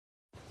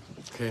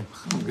Okay,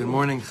 good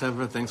morning,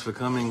 Chevra. Thanks for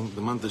coming. The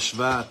month of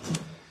Shvat.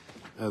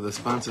 The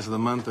sponsors of the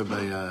month are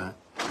by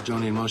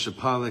Joni and Moshe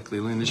Pollack,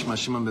 Leilui Nishma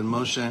Shimon ben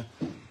Moshe,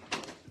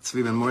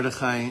 Tzvi ben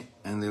Mordechai,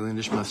 and Leilui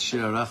Nishma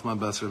Shira Rachma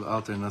Bas Rav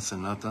Alter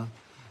Nasanata.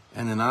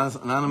 And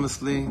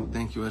anonymously,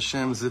 thank you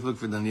Hashem, Zivuk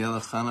for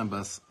Daniela Chana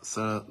Bas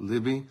Sarah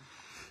Libby,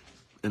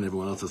 and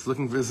everyone else that's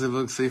looking for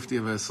Zivuk, safety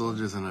of our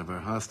soldiers and of our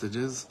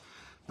hostages.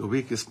 The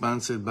week is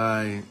sponsored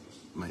by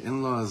my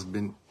in-laws,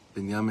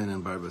 Binyamin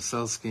and Barbara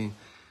Selsky,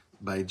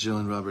 by Jill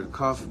and Robert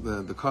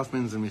the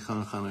Kaufmans and Michal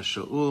and Chana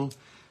Shaul,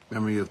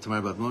 memory of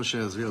Tamar Bat Moshe,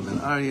 Azriel ben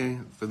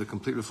Aryeh, for the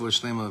complete refuah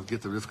shlema of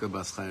Gita Rivka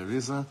Bas Chaya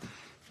Riza,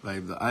 by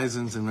the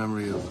Eisens in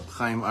memory of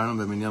Chaim Arnon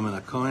ben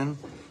Binyamin HaKohen,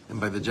 and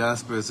by the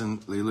Jaspers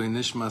and Leilui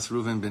Nishmas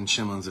Reuven ben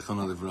Shimon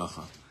Zichrono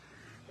Livracha.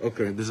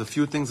 Okay, there's a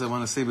few things I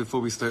want to say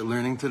before we start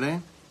learning today.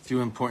 A few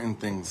important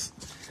things.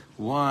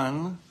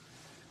 One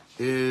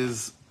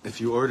is, if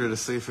you ordered a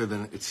sefer,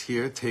 then it's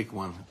here, take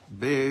one.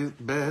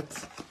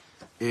 Bet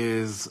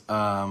is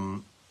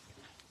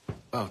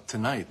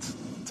tonight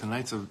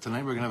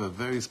we're going to have a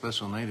very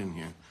special night in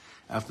here.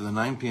 After the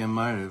 9 p.m.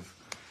 Ma'ariv,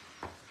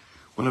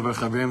 one of our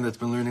Chavrim that's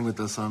been learning with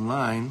us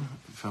online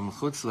from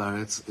Chutz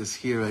La'aretz is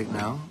here right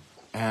now,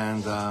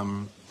 and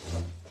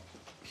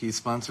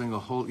he's sponsoring a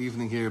whole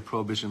evening here,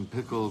 Prohibition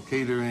Pickle,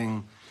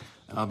 catering,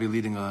 and I'll be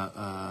leading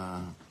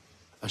a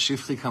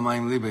Shifchi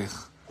Kamayim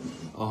Libech,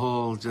 a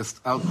whole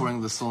just outpouring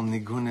of the soul,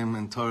 Nigunim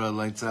and Torah,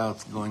 lights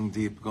out, going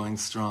deep, going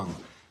strong.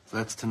 So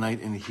that's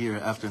tonight in here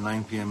after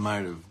 9 p.m.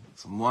 Ma'ariv.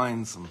 Some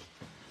wine,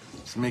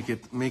 just make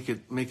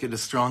it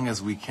as strong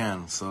as we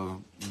can.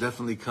 So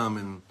definitely come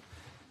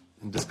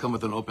and just come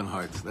with an open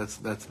heart. That's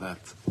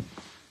that.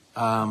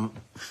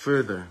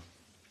 Further,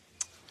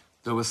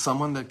 there was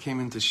someone that came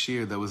into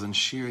Shir, that was in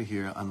Shir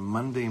here on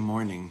Monday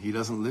morning. He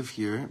doesn't live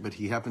here, but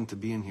he happened to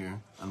be in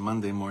here on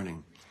Monday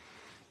morning.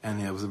 And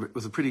yeah, it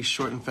was a pretty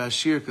short and fast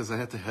Shir because I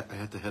had to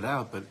head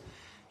out, but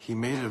he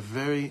made a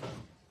very,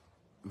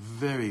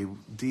 very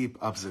deep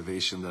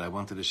observation that I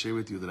wanted to share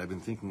with you, that I've been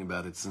thinking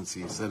about it since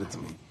he said it to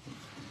me.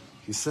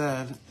 He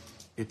said,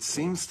 it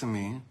seems to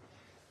me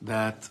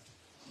that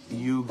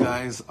you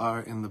guys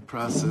are in the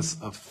process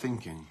of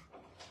thinking.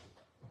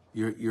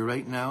 You're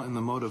right now in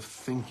the mode of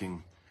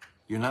thinking.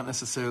 You're not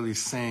necessarily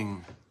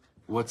saying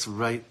what's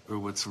right or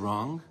what's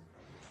wrong.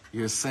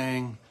 You're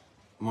saying,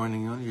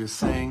 morning,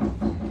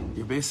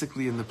 you're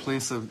basically in the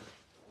place of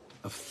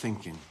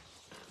thinking.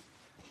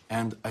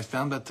 And I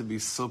found that to be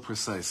so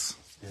precise.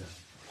 Yeah.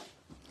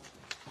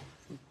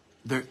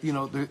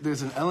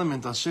 There's an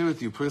element, I'll share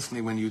with you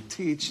personally, when you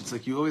teach, it's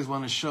like you always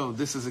want to show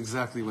this is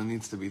exactly what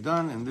needs to be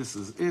done, and this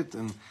is it,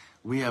 and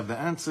we have the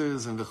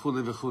answers, and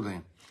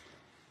v'chule.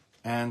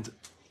 And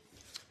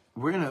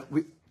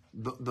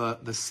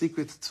the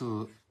secret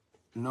to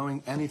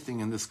knowing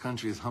anything in this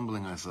country is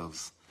humbling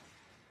ourselves.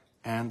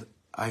 And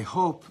I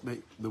hope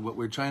that what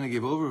we're trying to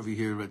give overview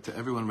here to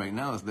everyone right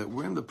now is that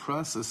we're in the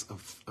process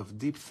of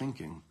deep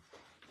thinking.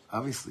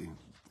 Obviously,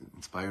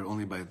 inspired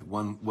only by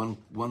one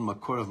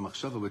makor of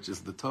machshava, which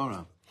is the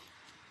Torah.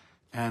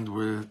 And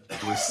we're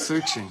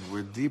searching,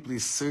 we're deeply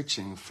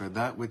searching for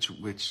that which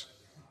was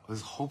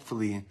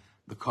hopefully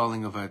the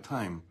calling of our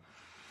time.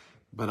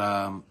 But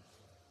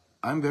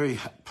I'm very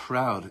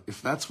proud,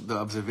 if that's the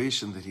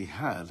observation that he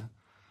had,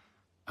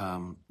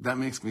 that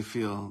makes me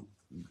feel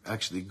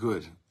actually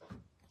good,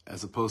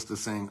 as opposed to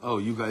saying, oh,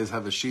 you guys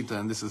have a shita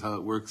and this is how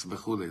it works,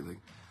 b'chule. Like,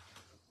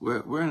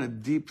 we're in a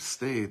deep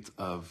state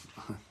of,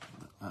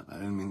 I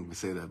didn't mean to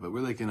say that, but we're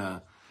like in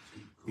a,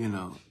 we're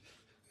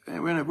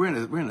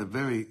in a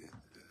very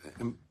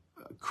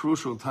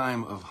crucial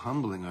time of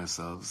humbling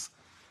ourselves.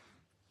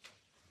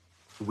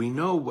 We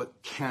know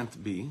what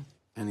can't be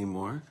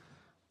anymore,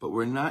 but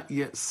we're not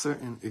yet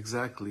certain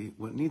exactly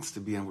what needs to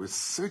be, and we're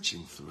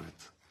searching through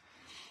it.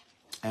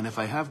 And if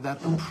I have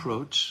that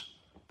approach,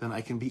 then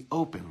I can be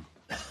open,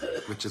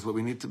 which is what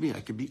we need to be.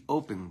 I can be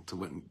open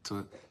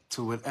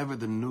to whatever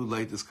the new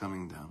light is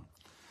coming down.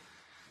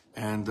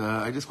 And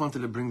I just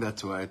wanted to bring that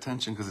to our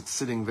attention because it's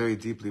sitting very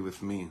deeply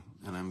with me,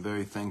 and I'm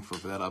very thankful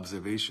for that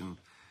observation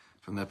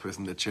from that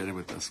person that shared it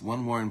with us. One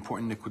more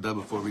important nikudah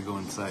before we go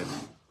inside.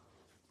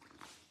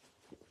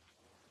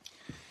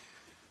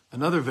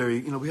 Another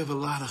we have a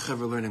lot of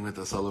chevra learning with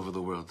us all over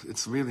the world.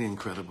 It's really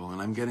incredible,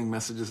 and I'm getting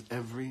messages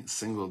every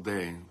single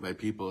day by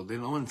people.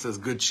 No one says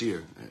good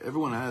cheer.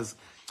 Everyone has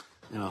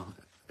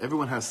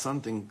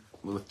something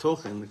with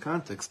tocha in the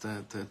context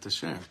to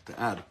share, to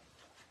add.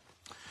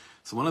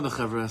 So one of the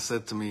chevra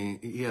said to me,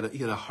 he had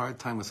a hard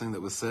time with something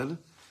that was said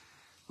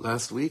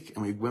last week,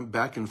 and we went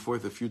back and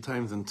forth a few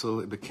times until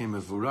it became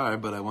a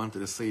vurar, but I wanted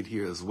to say it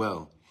here as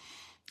well.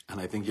 And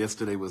I think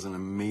yesterday was an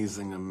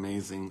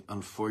amazing,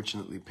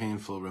 unfortunately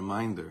painful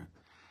reminder.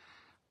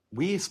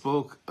 We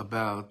spoke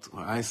about,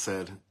 or I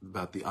said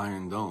about the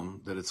Iron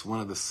Dome, that it's one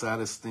of the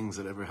saddest things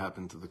that ever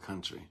happened to the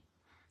country.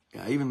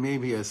 Yeah, even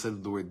maybe I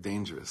said the word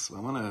dangerous. So I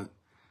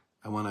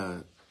want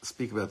to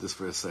speak about this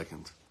for a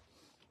second.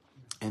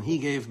 And he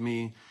gave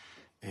me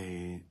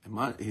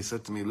he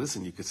said to me,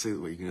 listen, you're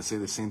going to say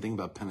the same thing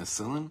about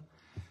penicillin?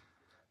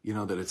 You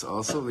know, that it's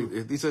also,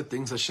 these are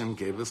things Hashem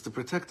gave us to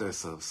protect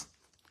ourselves.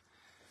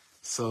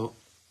 So,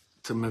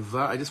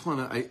 I just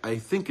want to, I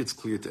think it's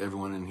clear to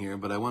everyone in here,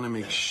 but I want to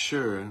make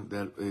sure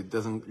that it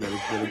doesn't, that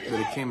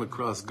it came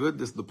across good.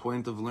 This is the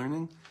point of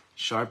learning,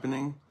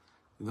 sharpening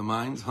the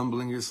mind,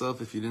 humbling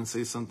yourself if you didn't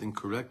say something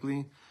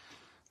correctly.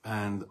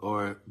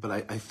 But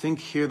I think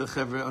here the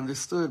Chevra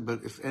understood,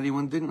 but if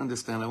anyone didn't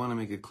understand, I want to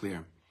make it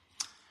clear.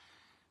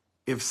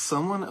 If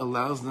someone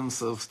allows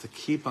themselves to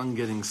keep on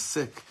getting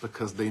sick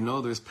because they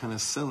know there's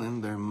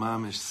penicillin, their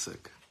mom is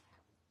sick.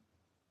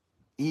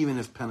 Even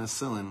if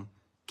penicillin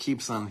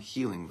keeps on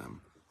healing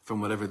them from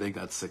whatever they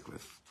got sick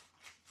with.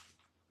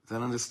 Is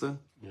that understood?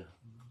 Yeah.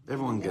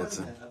 Everyone gets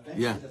it.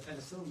 Eventually Yeah. the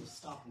penicillin will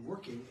stop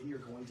working and you're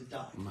going to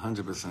die.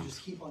 100%. You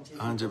just keep on taking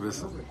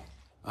 100%. it.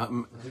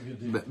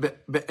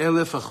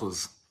 Be'elef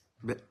achuz.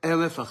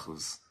 Be'elef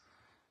achuz.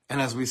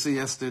 And as we see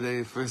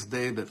yesterday, first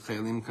day that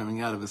Chayalim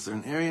coming out of a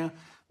certain area,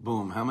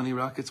 boom. How many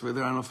rockets were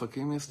there on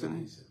Ofakim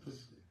yesterday?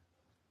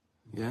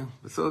 Yeah.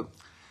 So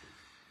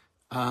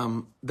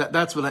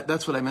that's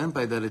what I meant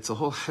by that. It's a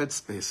whole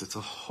headspace. It's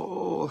a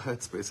whole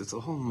headspace. It's a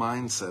whole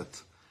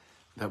mindset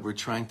that we're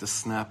trying to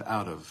snap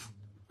out of.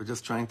 We're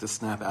just trying to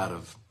snap out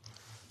of.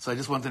 So I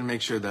just wanted to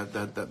make sure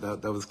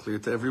that was clear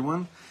to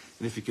everyone.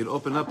 And if you could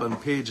open up on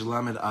page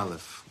Lamed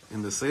Aleph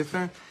in the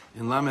Sefer,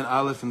 in Lamed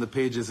Aleph in the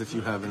pages if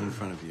you have it in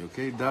front of you,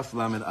 okay? Daf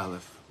Lamed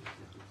Aleph.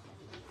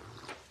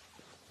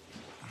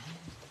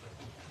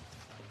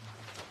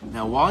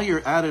 Now, while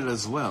you're at it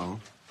as well,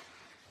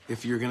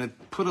 if you're going to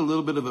put a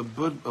little bit of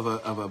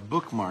a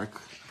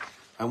bookmark,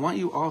 I want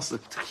you also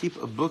to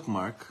keep a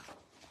bookmark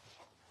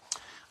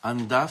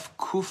on Daf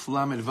Kuf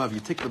Lamed Vav. You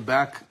take the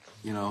back,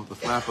 the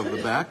flap of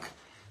the back,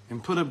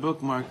 and put a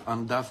bookmark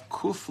on Daf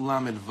Kuf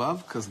Lamed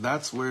Vav, because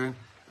that's where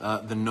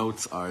the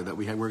notes are that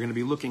we have. We're going to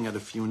be looking at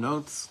a few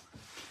notes.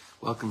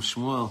 Welcome,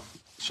 Shmuel,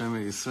 Shema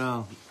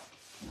Yisrael.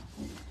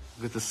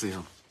 Good to see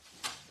you.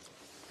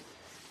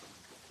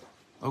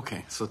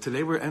 Okay, so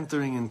today we're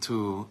entering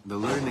into the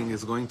learning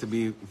is going to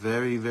be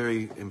very,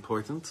 very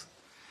important.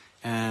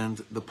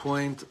 And the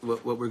point,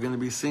 what we're going to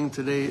be seeing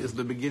today is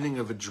the beginning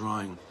of a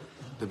drawing,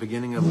 the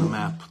beginning of the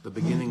map, the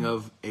beginning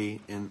of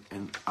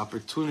an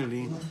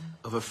opportunity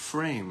of a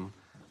frame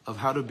of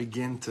how to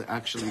begin to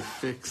actually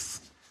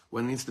fix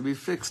what needs to be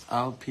fixed,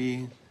 al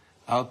pi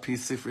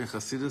Sifrei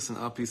Chasidus and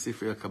al pi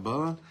Sifrei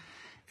Kabbalah.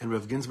 And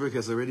Rav Ginsburg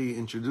has already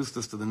introduced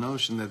us to the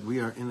notion that we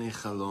are in a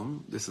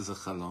chalom. This is a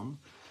chalom.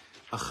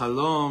 A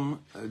chalom,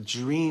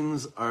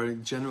 dreams are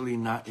generally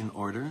not in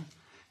order.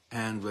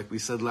 And like we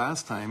said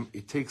last time,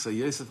 it takes a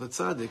Yosef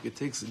HaTzadik, it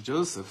takes a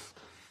Joseph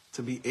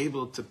to be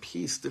able to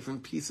piece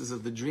different pieces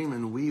of the dream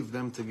and weave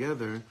them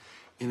together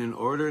in an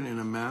order and in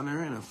a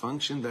manner and a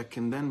function that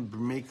can then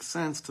make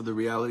sense to the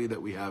reality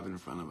that we have in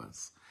front of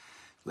us.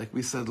 Like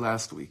we said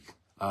last week,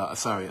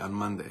 on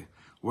Monday,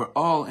 we're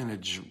all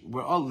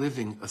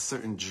living a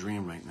certain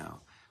dream right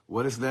now.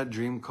 What is that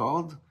dream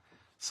called?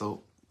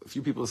 So a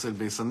few people said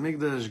Beis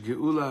Hamikdash,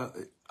 Geula,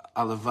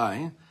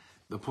 Alavai.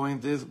 The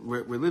point is,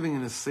 we're living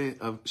in a state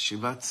of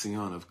Shivat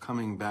Zion, of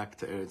coming back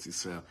to Eretz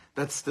Yisrael.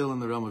 That's still in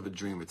the realm of a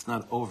dream. It's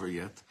not over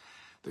yet.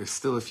 There's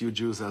still a few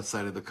Jews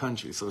outside of the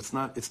country, so it's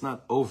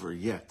not over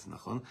yet,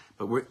 nachon?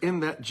 But we're in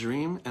that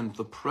dream, and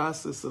the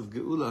process of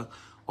Geula,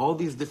 all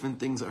these different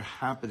things are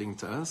happening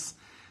to us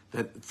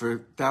that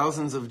for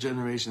thousands of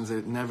generations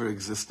it never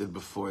existed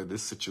before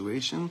this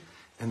situation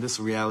and this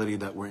reality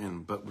that we're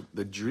in. But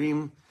the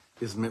dream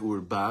is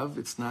me'urbav,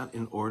 it's not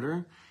in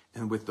order,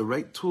 and with the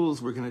right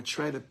tools, we're going to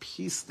try to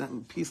piece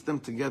them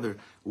together,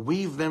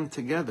 weave them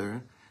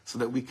together, so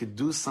that we could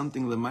do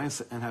something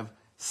l'maisa and have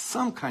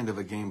some kind of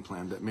a game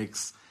plan that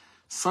makes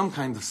some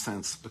kind of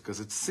sense. Because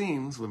it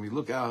seems when we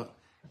look out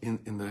in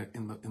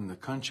the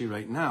country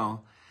right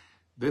now,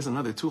 there's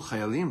another 2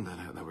 chayalim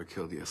that were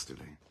killed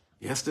yesterday.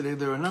 Yesterday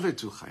there were another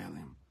 2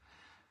 chayalim.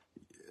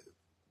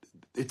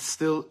 It's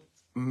still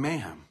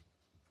mayhem.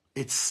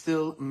 It's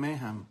still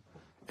mayhem.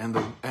 And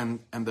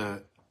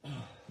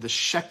the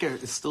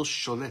sheker is still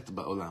sholet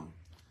ba'olam.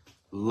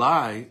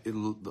 Lie,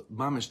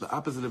 mamish, the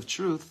opposite of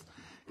truth,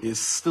 is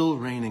still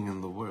reigning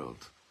in the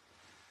world.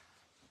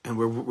 And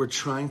we're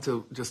trying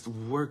to just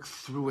work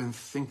through and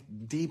think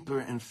deeper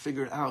and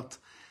figure out,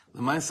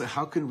 L'maisa,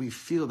 how can we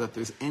feel that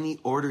there's any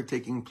order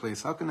taking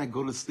place? How can I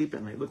go to sleep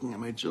at night looking at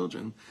my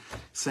children,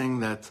 saying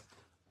that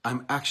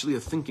I'm actually a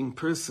thinking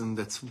person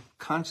that's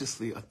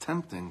consciously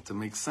attempting to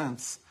make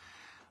sense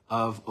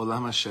of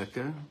Olam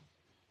HaSheker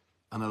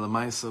on a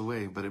L'maisa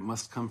way, but it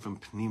must come from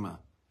Pnima,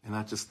 and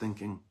not just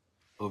thinking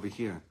over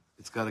here.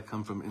 It's got to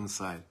come from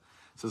inside.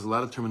 So there's a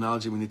lot of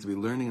terminology we need to be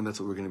learning, and that's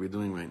what we're going to be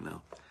doing right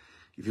now.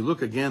 If you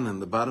look again in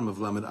the bottom of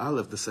Lamed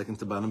Aleph, the second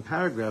to bottom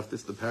paragraph,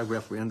 this is the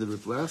paragraph we ended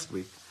with last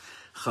week.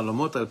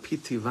 Chalomot al pi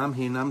tivam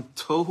hinam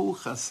tohu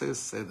chaser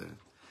seder.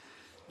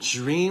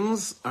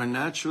 Dreams are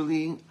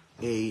naturally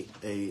a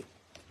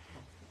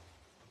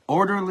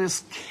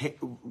orderless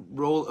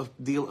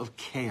deal of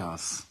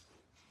chaos.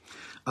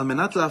 על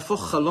מנת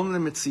להפוך חלום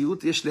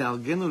למציאות, יש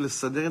לארגן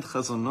ולסדר את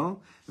חזונו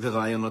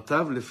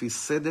ורעיונותיו לפי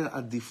סדר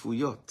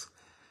עדיפויות,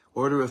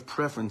 order of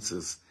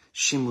preferences,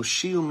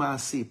 שימושי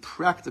ומעשי,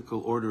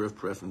 practical order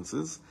of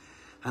preferences,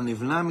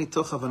 הנבנה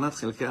מתוך הבנת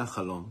חלקי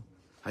החלום,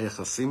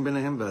 היחסים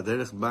ביניהם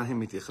והדרך בה הם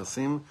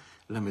מתייחסים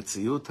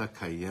למציאות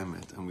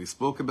הקיימת. And we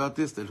spoke about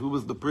this, that who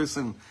was the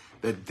person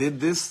that did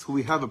this, who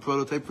we have a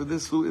prototype for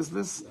this, who is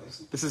this?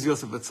 This is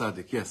Yosef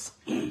Atzadik, yes.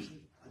 We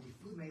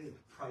made it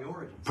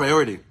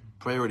Priority,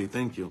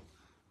 thank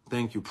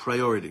you,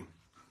 priority.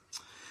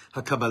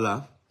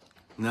 HaKabbalah,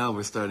 now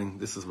we're starting,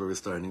 this is where we're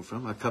starting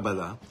from,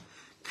 HaKabbalah,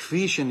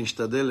 כפי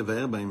שנשתדל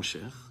לבאר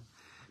בהמשך,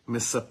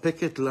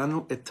 מספקת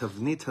לנו את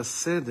תבנית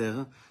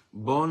הסדר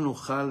בו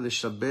נוכל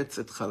לשבץ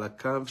את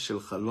חלקיו של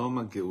חלום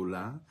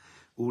הגאולה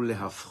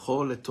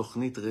ולהפכו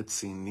לתוכנית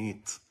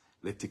רצינית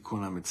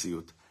לתיקון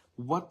המציאות.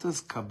 What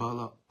does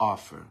Kabbalah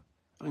offer?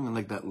 I don't even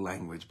like that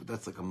language, but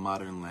that's like a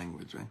modern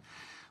language, right?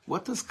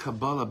 What does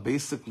Kabbalah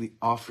basically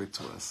offer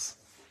to us?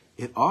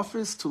 It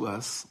offers to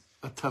us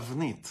a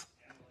tavnit,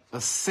 a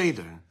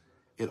seder.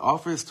 It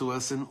offers to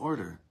us an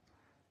order.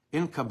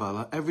 In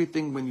Kabbalah,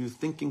 everything, when you're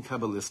thinking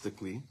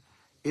Kabbalistically,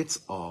 it's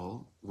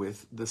all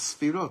with the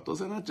sfirot.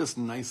 Those are not just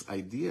nice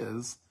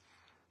ideas.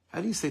 How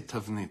do you say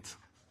tavnit?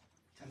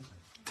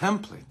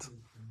 Template.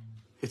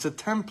 It's a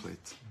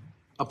template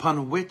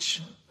upon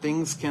which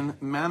things can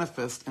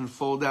manifest and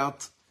fold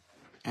out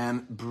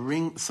and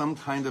bring some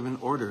kind of an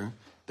order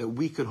that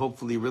we could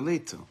hopefully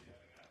relate to.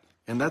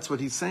 And that's what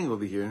he's saying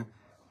over here,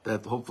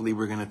 that hopefully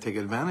we're going to take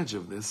advantage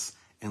of this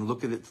and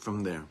look at it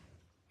from there.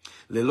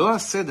 ללא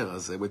הסדר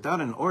הזה,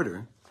 without an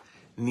order,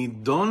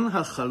 נידון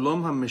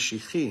החלום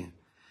המשיחי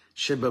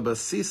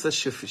שבבסיס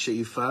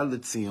השאיפה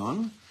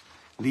לציון,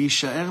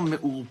 להישאר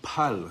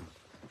מעורפל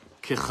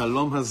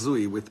כחלום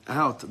הזוי.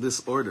 Without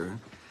this order,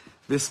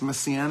 this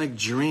messianic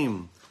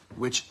dream,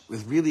 which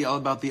is really all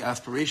about the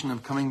aspiration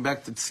of coming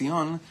back to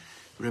Zion,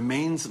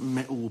 remains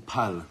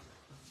me'urpal.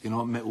 You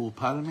know what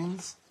me'urpal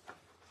means?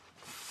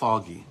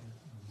 Foggy.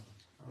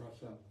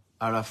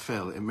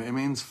 Arafel. It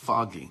remains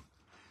foggy.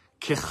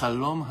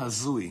 Kechalom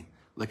hazui,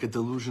 like a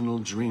delusional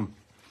dream.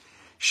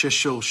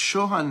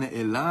 ששורשו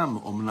הנעלם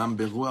אומנם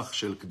ברוח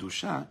של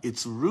קדושה,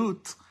 its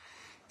root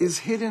is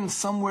hidden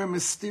somewhere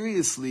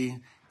mysteriously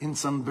in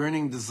some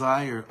burning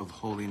desire of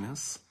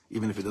holiness,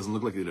 even if it doesn't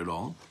look like it at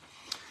all.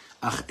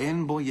 אך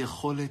אין בו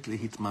יכולת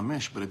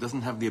להתממש, but it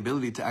doesn't have the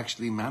ability to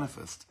actually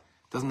manifest.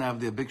 It doesn't have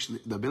the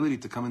ability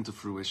to come into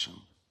fruition.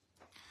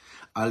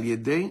 על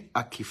ידי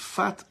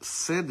עקיפת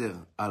סדר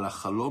על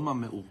החלום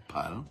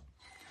המעורפל,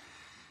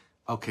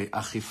 okay,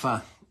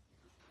 achifa,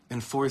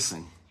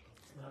 enforcing.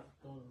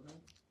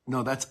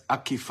 No, that's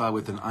akifa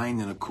with an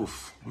ayin and a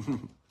kuf.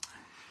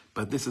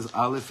 But this is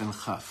aleph and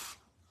chaf,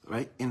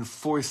 right?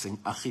 Enforcing,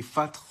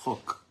 achifat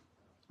chok,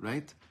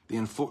 right? The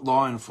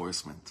law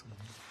enforcement.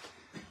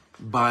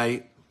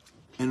 By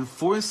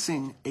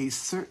enforcing a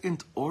certain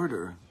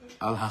order,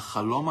 al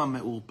hachaloma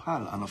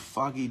me'urpal, on a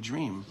foggy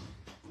dream,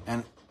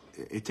 and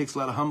it takes a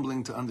lot of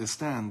humbling to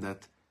understand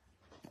that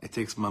it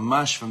takes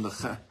mamash from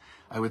the,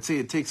 I would say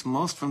it takes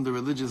most from the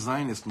religious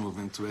Zionist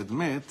movement to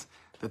admit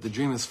that the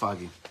dream is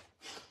foggy.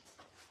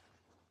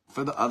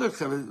 For the other,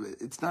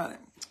 it's not.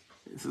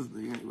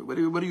 What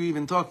are you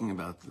even talking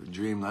about? The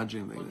dream, not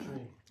dream. What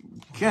dream?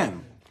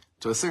 Ken,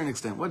 to a certain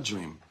extent, what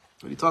dream?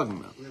 What are you talking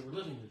about? We're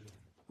living the dream.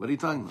 What are you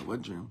talking about?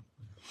 What dream?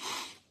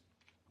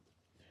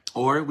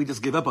 Or we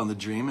just give up on the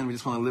dream and we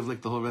just want to live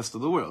like the whole rest of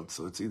the world.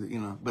 So it's either,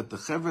 but the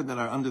chevra that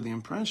are under the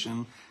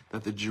impression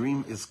that the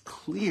dream is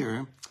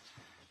clear,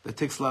 that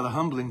takes a lot of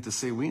humbling to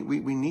say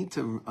we need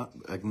to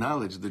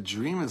acknowledge the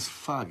dream is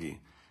foggy.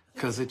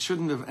 Because it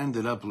shouldn't have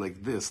ended up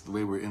like this, the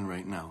way we're in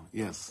right now.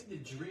 Yes? I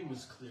think the dream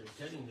is clear.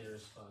 Getting there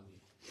is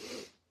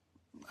foggy.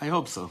 I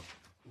hope so.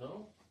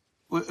 No?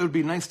 Well, it would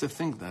be nice to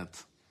think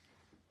that.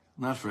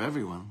 Not for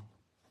everyone.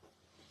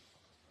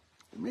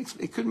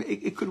 It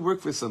could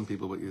work for some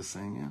people, what you're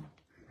saying, yeah?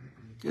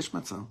 Yesh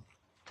matzah.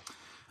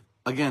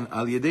 Again,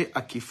 al yedei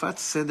akifat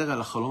seder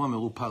al hachalom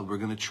ha'merupal, we're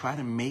going to try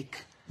to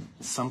make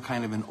some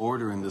kind of an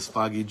order in this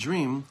foggy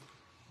dream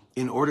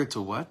in order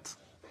to what?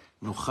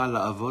 נוכל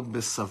לעבוד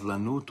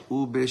בסבלנות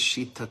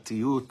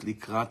ובשיטתיות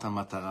לקראת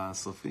המטרה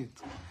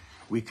הסופית.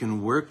 We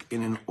can work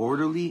in an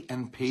orderly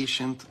and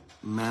patient,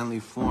 manly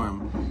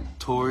form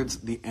towards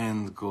the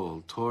end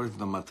goal, towards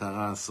the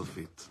מטרה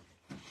הסופית.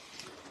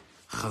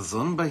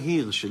 חזון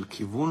בהיר של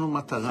כיוון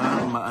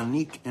ומטרה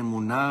מעניק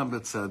אמונה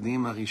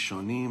בצעדים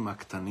הראשונים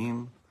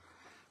הקטנים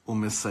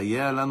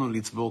ומסייע לנו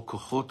לצבור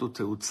כוחות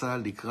ותאוצה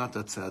לקראת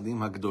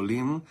הצעדים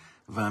הגדולים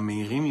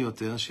והמהירים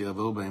יותר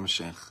שיבואו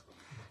בהמשך.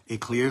 A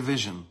clear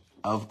vision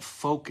of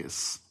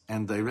focus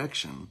and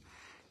direction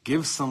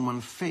gives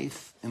someone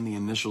faith in the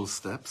initial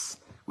steps,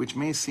 which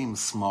may seem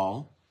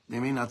small,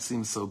 they may not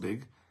seem so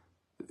big.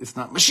 It's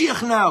not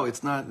Mashiach now,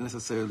 it's not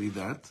necessarily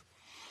that.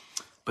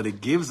 But it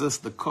gives us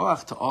the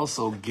koach to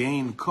also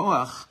gain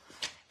koach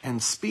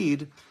and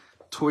speed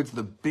towards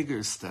the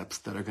bigger steps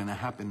that are going to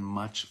happen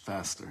much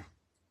faster.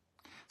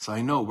 So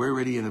I know we're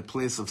already in a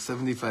place of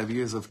 75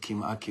 years of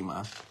kim'ah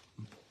kim'ah.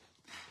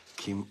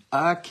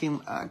 Little.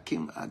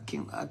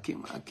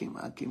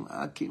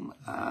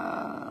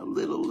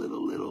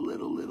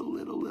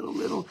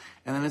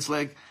 And then it's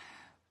like,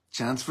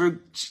 Chance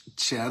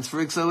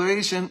for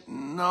acceleration.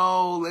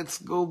 No, let's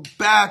go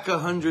back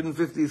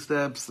 150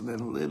 steps, and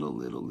then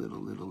little.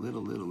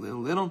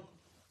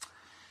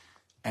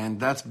 And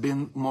that's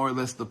been more or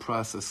less the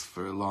process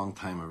for a long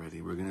time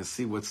already. We're going to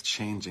see what's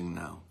changing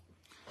now.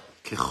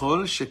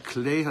 ככל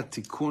שכלי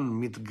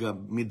התיקון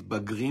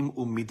מתבגרים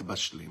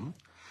ומתבשלים,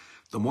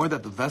 the more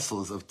that the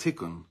vessels of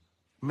tikkun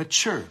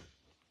mature,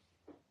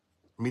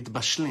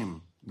 מתבשלים,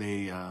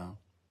 they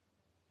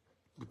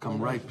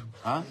become ripe,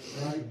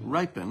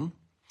 ripen,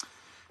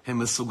 הם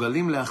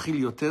מסוגלים להכיל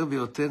יותר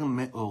ויותר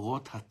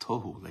מאורות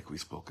התוהו, like we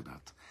spoke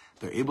about.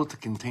 They're able to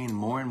contain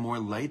more and more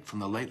light from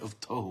the light of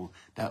tohu,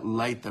 that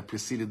light that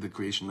preceded the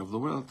creation of the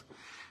world.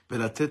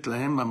 ולתת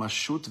להם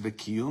ממשות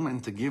וקיום,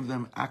 and to give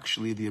them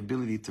actually the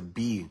ability to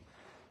be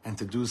and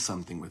to do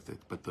something with it.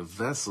 But the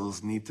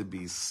vessels need to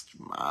be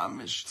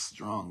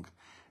strong,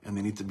 and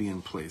they need to be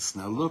in place.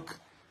 Now look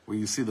where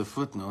you see the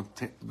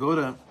footnote.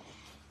 Go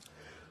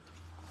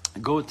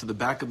to the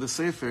back of the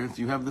Sefer, if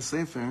you have the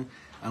Sefer,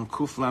 on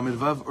Kuf Lamed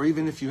Vav, or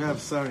even if you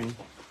have,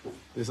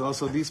 there's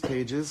also these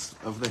pages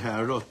of the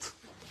Ha'arot,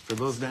 for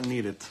those that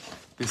need it.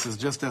 This is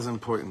just as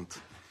important.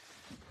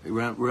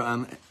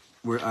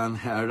 We're on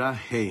Ha'ara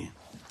Hey.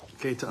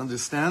 Okay, to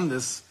understand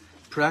this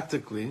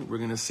practically, we're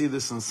going to see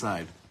this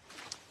inside.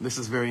 This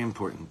is very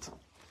important.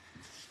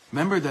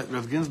 Remember that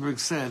Rav Ginsburg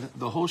said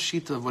the whole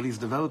shita of what he's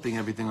developing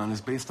everything on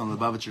is based on the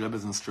Lubavitcher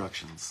Rebbe's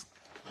instructions.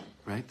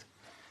 Right?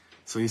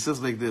 So he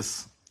says like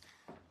this,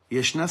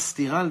 ישנה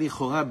סתירה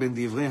לכאורה בין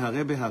דברי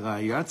הרבי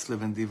הרייץ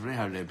לבין דברי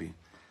הרבי.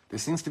 There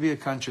seems to be a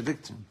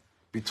contradiction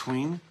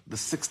between the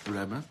sixth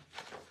Rebbe,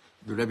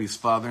 the Rebbe's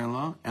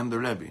father-in-law, and the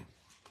Rebbe.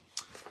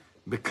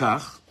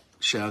 בכך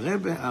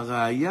שהרבי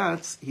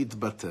הרייץ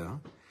התבטא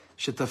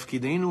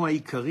שתפקידנו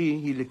העיקרי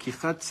היא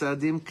לקיחת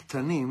צעדים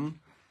קטנים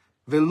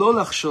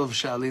ולא לחשוב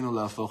שעלינו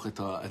להפוך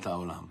את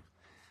העולם.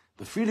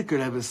 The Frierdiker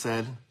Rebbe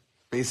said,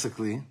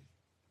 basically,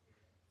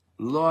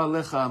 לא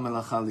עליך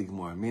המלאכה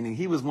לגמור, meaning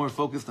he was more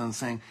focused on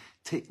saying,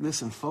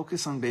 listen,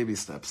 focus on baby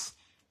steps.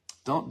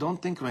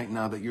 Don't think right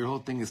now that your whole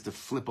thing is to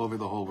flip over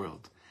the whole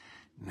world.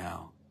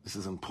 Now, this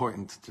is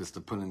important just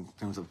to put in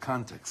terms of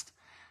context.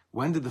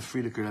 When did the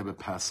Frierdiker Rebbe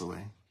pass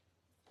away?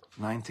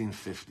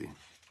 1950.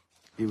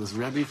 He was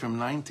Rebbe from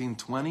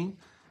 1920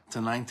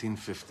 to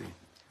 1950.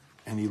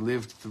 And he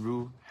lived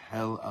through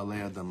Hell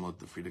Alei Adamot,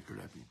 the Frierdiker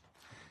Rebbe.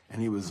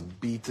 And he was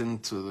beaten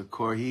to the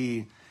core.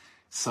 He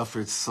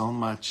suffered so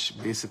much,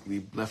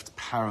 basically left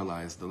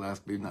paralyzed the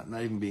last,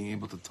 not even being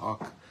able to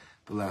talk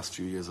the last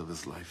few years of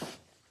his life.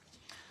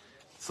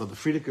 So the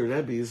Frierdiker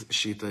Rebbe's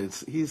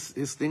shita,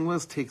 his thing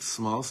was take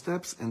small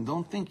steps and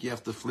don't think you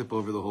have to flip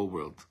over the whole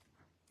world.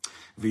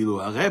 Vilu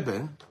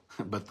Rebbe,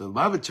 but the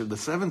Lubavitcher, the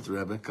seventh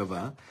Rebbe,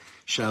 kava,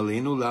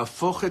 shalinu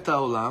lafoch et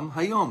haolam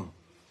hayom.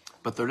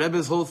 But the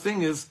Rebbe's whole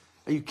thing is,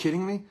 are you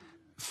kidding me?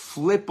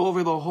 Flip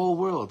over the whole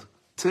world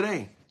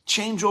today.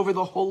 Change over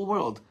the whole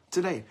world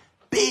today.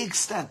 Big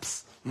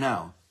steps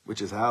now,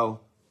 which is how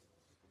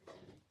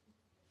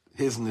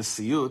his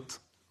nisiyut,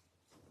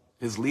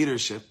 his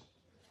leadership,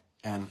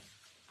 and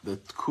the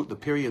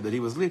period that he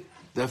was leading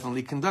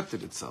definitely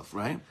conducted itself,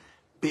 right?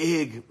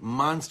 Big,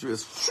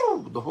 monstrous,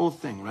 the whole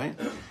thing, right?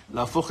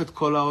 Lafoch et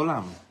kol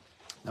haolam.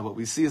 Now what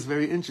we see is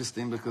very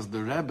interesting because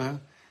the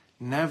Rebbe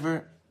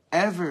never,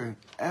 ever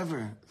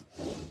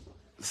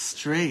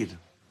strayed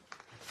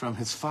from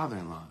his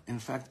father-in-law. In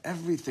fact,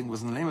 everything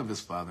was in the name of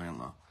his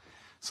father-in-law.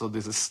 So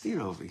there's a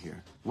steer over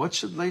here. What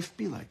should life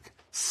be like?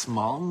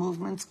 Small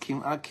movements,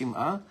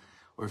 kim'ah,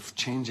 or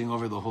changing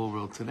over the whole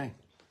world today?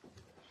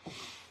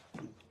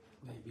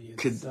 Maybe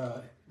it's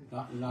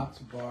not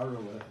to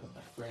borrow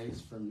a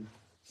phrase from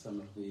some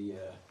of the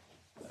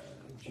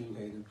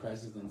Jew-hated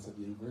presidents of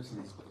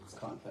universities, but it's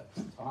context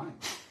of time.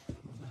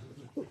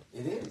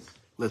 It is.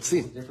 Let's see.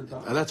 It's a different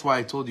time. That's why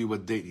I told you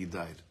what date he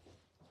died.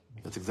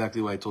 That's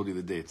exactly why I told you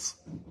the dates.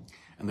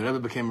 And the Rebbe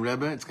became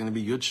Rebbe. It's going to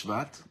be Yud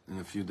Shvat in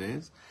a few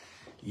days.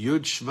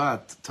 Yud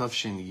Shvat,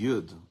 Tafshin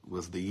Yud,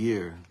 was the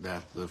year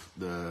that the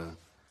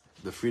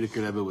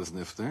Frierdiker Rebbe was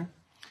Nifter.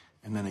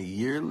 And then a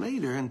year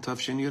later, in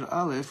Tafshin Yud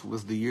Aleph,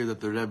 was the year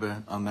that the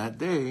Rebbe, on that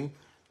day,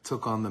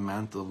 took on the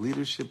mantle of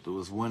leadership. There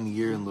was 1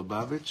 year in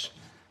Lubavitch,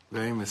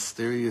 very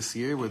mysterious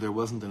year where there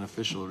wasn't an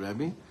official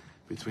Rebbe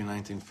between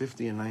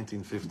 1950 and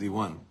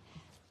 1951.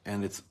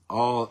 And it's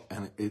all,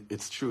 and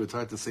it's true, it's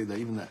hard to say that,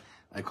 even that,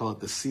 I call it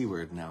the C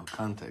word now,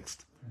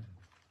 context.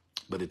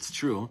 But it's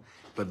true.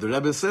 But the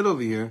Rebbe said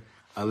over here,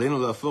 Aleinu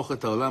lafoch et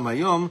haolam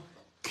hayom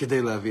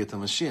kedei lavi et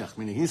HaMashiach,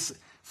 meaning he's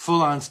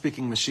full on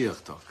speaking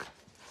Mashiach talk.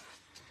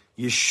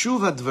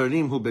 Yeshuv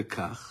hadvarim hu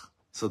bekach,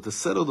 so to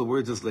settle the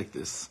words is like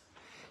this,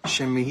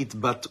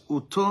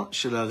 שמהתבטאותו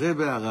של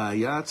הרבי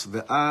הרייץ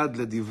ועד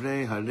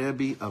לדברי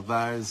הרבי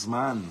עבר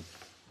זמן.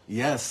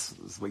 Yes,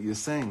 that's what you're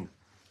saying.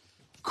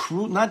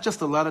 Not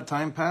just a lot of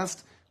time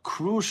passed,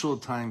 crucial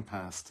time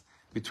passed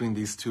between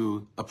these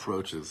two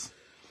approaches.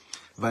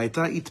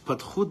 והייתה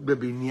התפתחות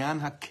בבניין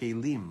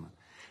הכלים.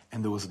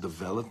 And there was a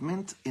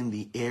development in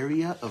the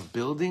area of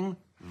building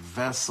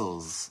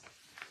vessels.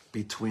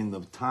 between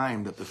the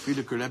time that the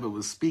Frierdiker Rebbe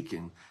was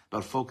speaking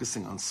about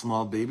focusing on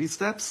small baby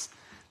steps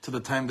to the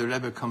time the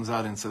Rebbe comes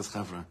out and says,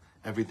 Chavra,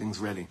 everything's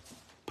ready.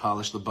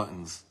 Polish the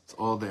buttons. It's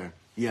all there.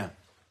 Yeah.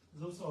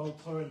 There's also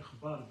old Torah in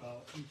Chabad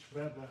about each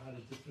Rebbe had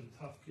a different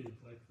tafkid,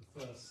 like the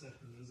first,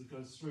 second, as it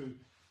goes through.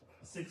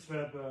 The sixth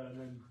Rebbe and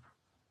then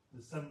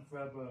the seventh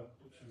Rebbe,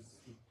 which is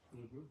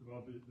the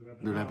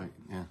Rebbe. The Rebbe,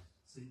 yeah.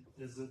 See,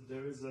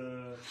 there is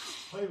a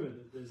Torah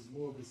that there's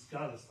more of this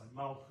goddess, like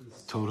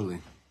Malchus. Totally.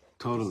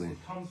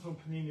 It comes from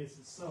Panemius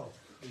itself,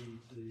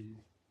 the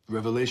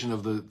revelation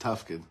of the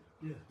tafkid.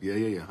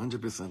 Yeah,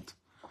 100%.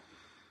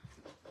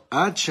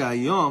 עד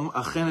שהיום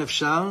אכן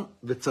אפשר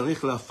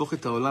וצריך להפוך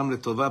את העולם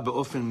לטובה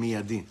באופן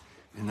מיידי.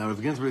 And now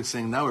Rav Ginsburg is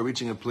saying, now we're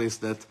reaching a place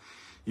that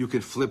you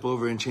could flip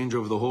over and change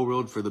over the whole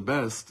world for the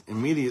best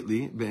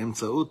immediately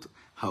באמצעות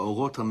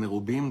האורות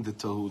המרובים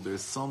דתוהו.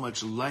 There's so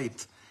much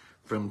light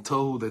from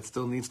tohu that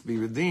still needs to be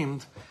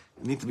redeemed,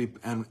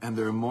 and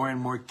there are more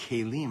and more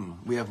kelim.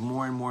 We have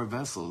more and more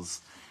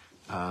vessels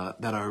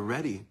that are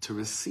ready to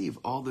receive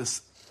all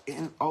this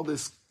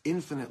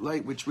infinite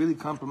light, which really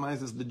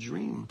compromises the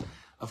dream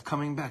of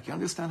coming back. You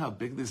understand how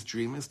big this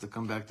dream is to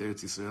come back to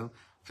Eretz Yisrael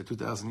for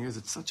 2,000 years?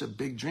 It's such a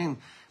big dream,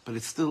 but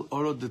it's still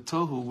orot de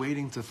tohu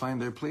waiting to find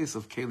their place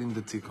of kelim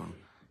de tikkun.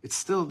 It's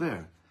still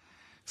there.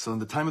 So in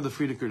the time of the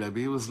Frierdiker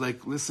Rebbe, it was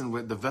like, listen,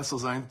 the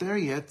vessels aren't there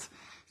yet.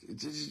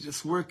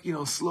 Just work,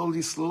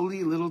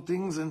 slowly, little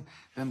things, and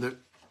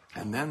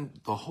then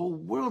the whole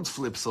world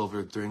flips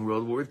over during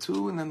World War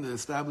II, and then the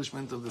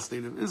establishment of the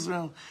State of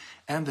Israel,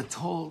 and the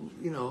whole,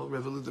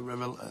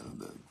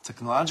 the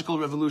technological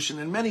revolution,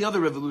 and many other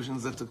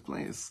revolutions that took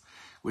place,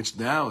 which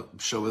now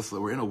show us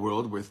that we're in a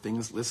world where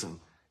things,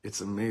 listen,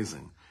 it's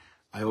amazing.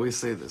 I always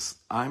say this,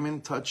 I'm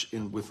in touch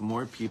with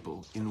more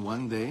people in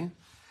one day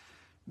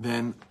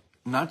than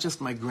not just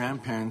my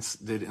grandparents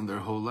did in their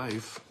whole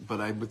life, but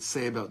I would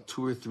say about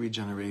 2 or 3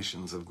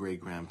 generations of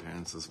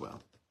great-grandparents as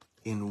well,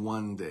 in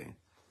one day.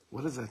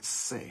 What does that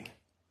say?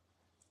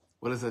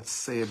 What does that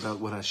say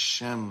about what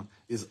Hashem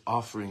is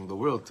offering the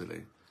world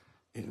today?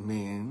 It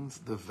means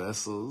the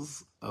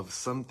vessels of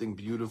something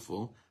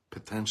beautiful,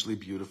 potentially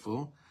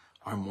beautiful,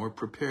 are more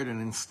prepared and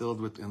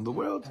instilled within the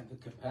world. And the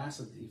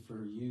capacity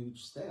for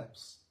huge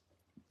steps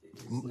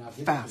is not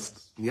fast.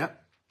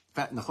 Yep.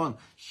 Nachon.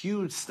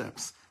 Huge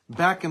steps.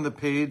 Back in the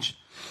page,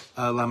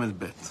 Lamed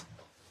Bet.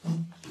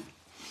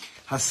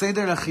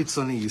 Haseder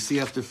HaChitzoni, you see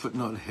after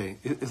footnote Hey.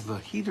 Is the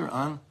heater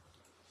on?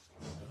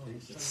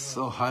 It's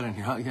so hot in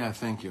here. Yeah,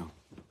 thank you.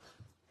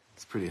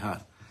 It's pretty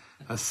hot.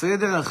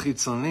 הסדר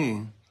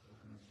החיצוני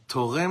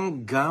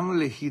תורם גם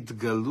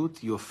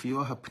להתגלות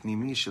יופיו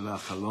הפנימי של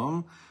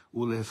החלום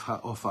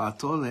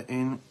ולהופעתו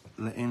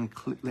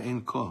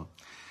לעין כל.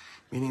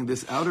 Meaning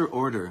this outer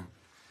order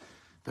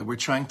that we're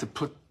trying to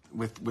put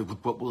with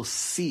what we'll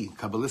see,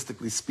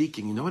 Kabbalistically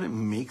speaking, you know what it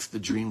makes the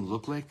dream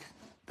look like?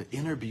 The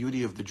inner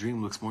beauty of the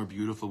dream looks more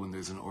beautiful when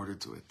there's an order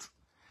to it.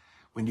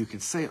 When you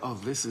could say, oh,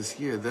 this is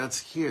here, that's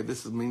here,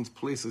 this means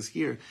place is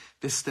here,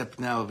 this step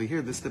now over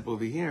here, this step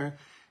over here.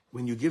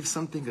 When you give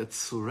something a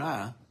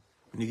tzura,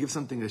 when you give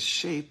something a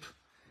shape,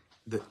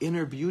 the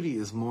inner beauty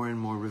is more and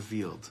more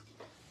revealed.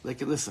 Like,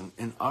 listen,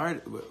 in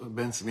art,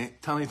 Ben,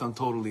 tell me if I'm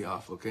totally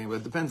off, okay? But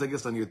it depends, I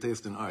guess, on your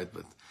taste in art.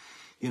 But,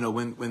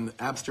 when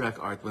abstract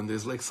art, when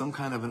there's like some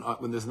kind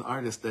of when there's an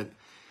artist that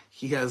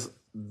he has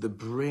the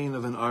brain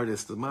of an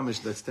artist, the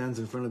mamish that stands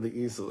in front of the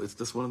easel, it's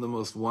just one of the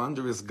most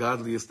wondrous,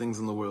 godliest things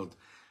in the world.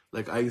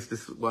 Like, I used to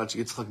watch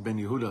Yitzchak Ben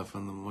Yehuda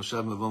from the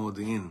Moshav Mevo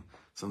Modi'in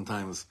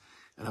sometimes,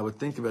 and I would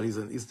think about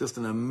he's just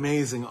an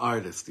amazing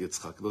artist,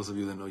 Yitzchak, those of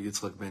you that know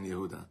Yitzchak Ben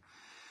Yehuda.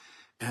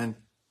 And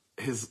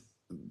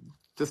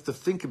just to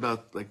think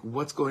about like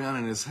what's going on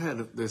in his head,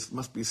 there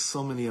must be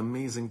so many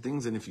amazing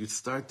things, and if you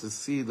start to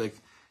see, like,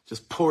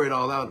 just pour it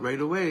all out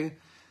right away,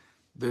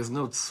 there's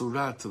no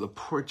tzura to the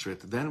portrait.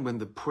 Then when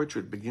the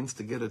portrait begins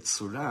to get a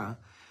tzura,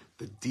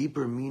 the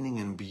deeper meaning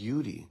and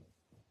beauty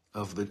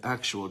of the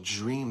actual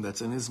dream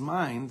that's in his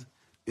mind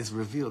is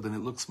revealed, and it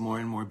looks more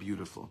and more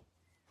beautiful.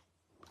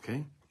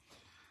 Okay?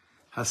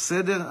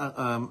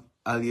 Haseder,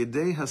 al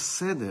yedei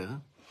haseder,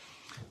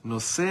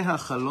 noseh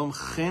hachalom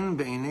chen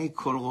be'enei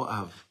kol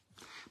ro'av.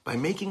 By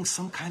making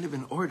some kind of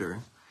an order,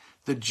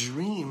 the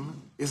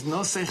dream is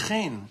noseh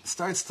chen,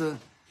 starts to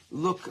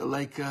look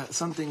like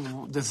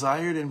something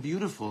desired and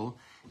beautiful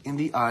in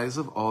the eyes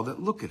of all that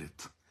look at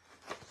it.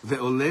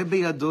 Ve'oleh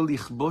beyado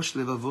lichbosh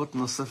levavot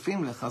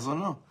nosafim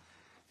lechazono.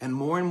 And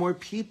more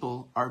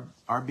people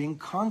are being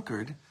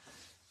conquered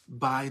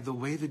by the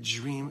way the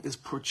dream is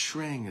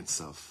portraying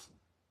itself.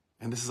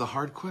 And this is a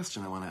hard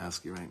question I want to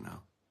ask you right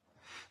now.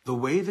 The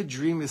way the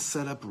dream is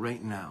set up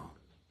right now,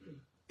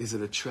 is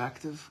it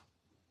attractive?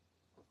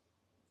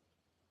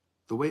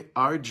 The way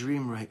our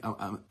dream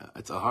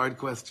it's a hard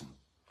question.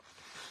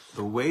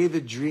 The way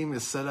the dream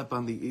is set up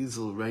on the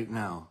easel right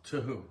now.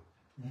 To who?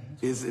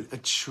 Is it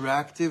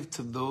attractive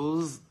to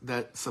those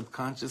that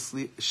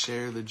subconsciously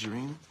share the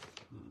dream?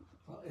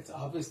 Well, it's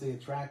obviously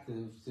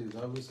attractive to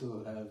those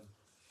who have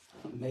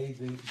made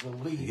the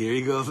lead. Here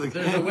he goes There's a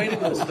again.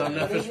 waiting list on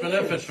Nefesh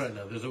B'Nefesh right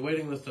now. There's a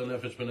waiting list on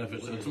Nefesh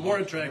B'Nefesh, and it's more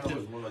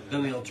attractive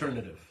than the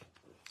alternative.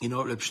 You know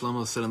what Reb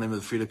Shlomo said on the name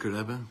of the Frierdiker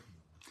Rebbe?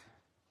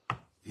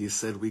 He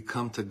said, we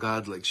come to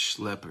God like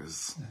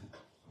schleppers.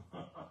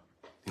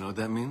 You know what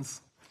that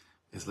means?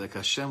 It's like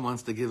Hashem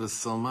wants to give us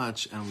so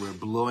much, and we're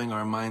blowing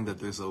our mind that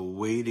there's a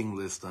waiting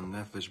list on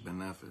Nefesh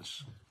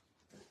B'Nefesh.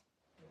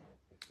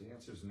 The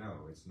answer is no,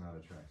 it's not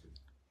attractive.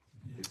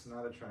 It's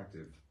not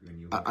attractive when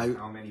you look at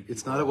how many people...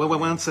 It's not. Well,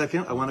 1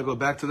 second. I want to go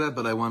back to that,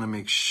 but I want to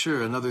make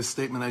sure another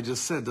statement I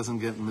just said doesn't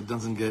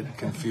get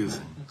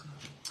confusing.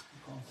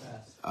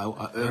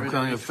 I'm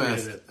calling it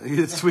fast.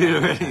 It's sweet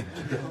already.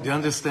 Do you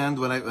understand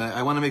what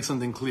I want to make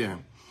something clear?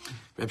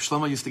 Reb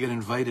Shlomo used to get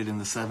invited in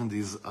the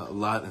 70s a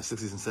lot, in the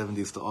 60s and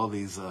 70s, to all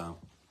these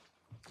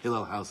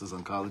Hillel houses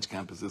on college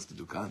campuses to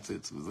do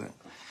concerts.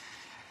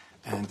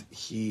 And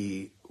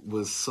he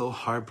was so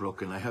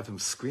heartbroken. I have him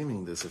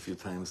screaming this a few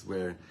times,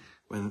 where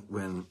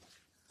when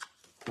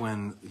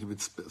he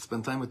would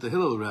spend time with the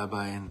Hillel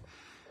rabbi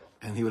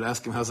and he would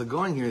ask him, how's it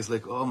going here? He's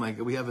like, oh my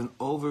God, we have an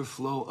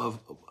overflow of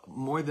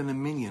more than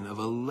 1 million, of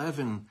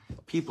 11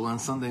 people on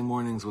Sunday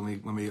mornings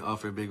when we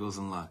offer bagels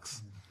and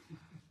lox.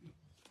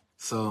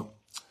 So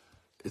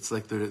it's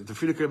like the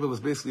Frierdiker Rebbe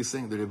was basically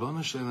saying, the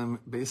Ribono Shalom,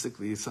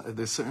 basically,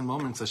 there's certain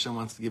moments Hashem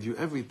wants to give you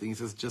everything. He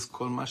says, just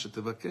kol ma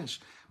shetevakesh,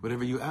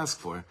 whatever you ask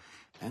for.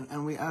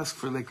 And we ask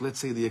for, like, let's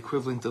say the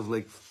equivalent of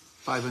like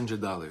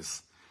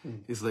 $500.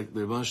 He's like,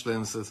 the Ribono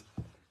Shalom says,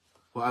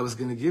 well, I was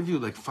going to give you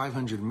like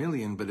 500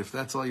 million, but if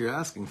that's all you're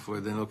asking for,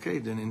 then okay,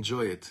 then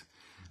enjoy it.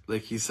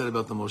 Like he said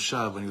about the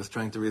Moshav, when he was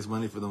trying to raise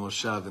money for the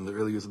Moshav, in the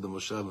early years of the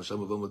Moshav of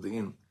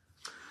Modi'in.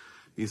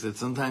 He said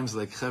sometimes,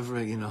 like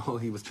Chevra,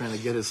 he was trying to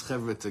get his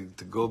Chevra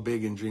to go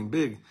big and dream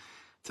big,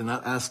 to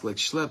not ask like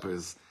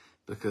schleppers,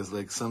 because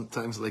like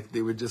sometimes like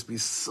they would just be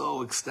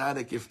so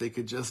ecstatic if they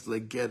could just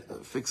like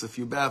fix a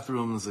few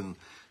bathrooms and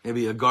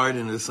maybe a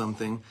garden or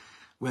something.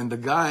 When the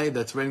guy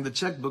that's writing the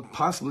checkbook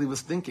possibly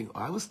was thinking,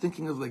 I was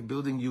thinking of like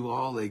building you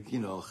all like,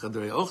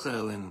 chadrei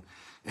ochel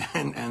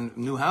and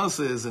new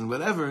houses and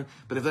whatever.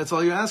 But if that's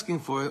all you're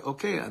asking for,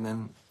 okay. And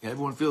then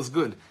everyone feels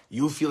good.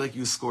 You feel like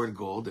you scored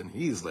gold, and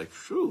he's like,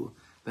 phew,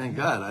 thank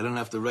God. I don't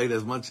have to write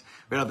out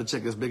the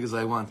check as big as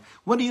I want.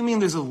 What do you mean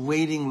there's a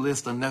waiting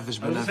list on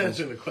Nefesh B'Nefesh? I'm just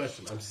answering the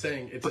question. I'm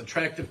saying it's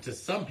attractive to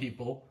some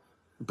people.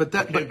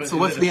 So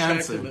what's the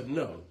answer?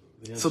 No.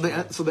 So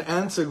the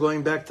answer,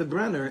 going back to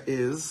Brenner,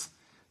 is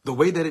the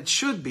way that it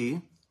should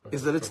be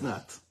is that it's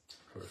not.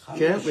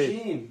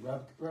 Chamushim,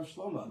 Rav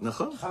Shlomo.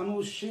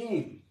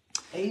 Chamushim,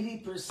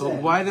 80%. But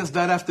why does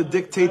that have to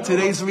dictate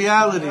today's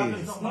reality?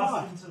 It's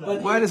not.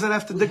 But Why does that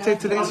have to dictate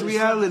today's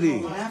reality?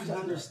 You have to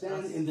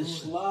understand in the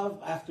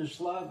shlav after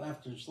shlav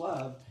after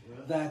shlav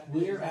that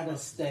we're at a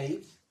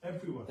state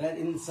that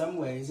in some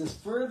ways is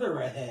further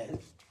ahead,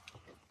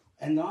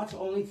 and not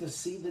only to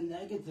see the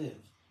negative.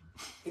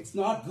 It's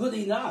not good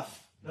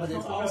enough, but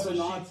it's also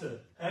not...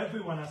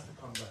 Everyone has to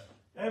come back.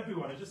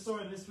 Everyone. I just saw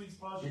it in this week's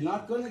Parsha. You're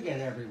not going to get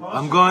everyone.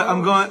 I'm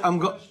going.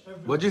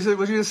 What'd you say?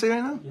 What'd you say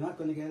right now? You're not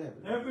going to get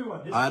everyone.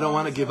 Everyone. I don't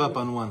want to give up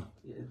on one.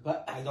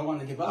 But I don't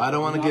want to give up. I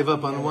don't want to give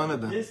up on one of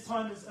them. This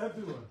time is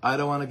everyone. I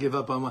don't want to give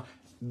up on one.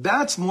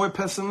 That's more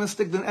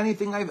pessimistic than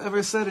anything I've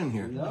ever said in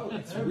here. No,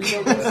 it's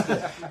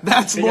realistic.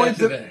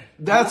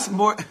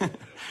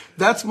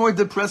 That's more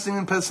depressing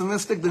and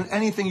pessimistic than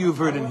anything you've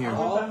heard in here.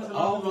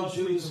 All the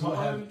Jews who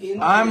have...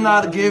 I'm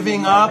not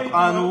giving up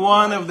on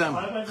one of them.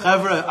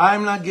 Chevra,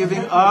 I'm not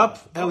giving up.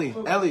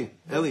 Eli.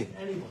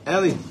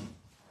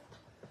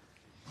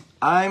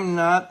 I'm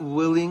not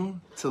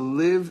willing to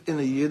live in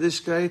a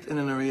Yiddishkeit and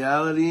in a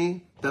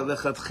reality that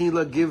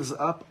lechatchila gives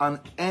up on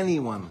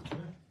anyone.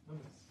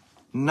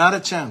 Not a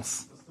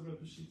chance.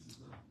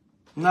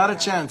 Not a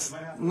chance.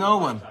 No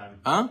one.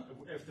 Huh?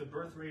 If the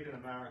birth rate in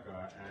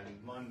America and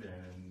London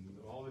and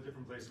all the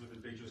different places with the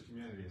big Jewish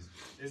communities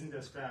isn't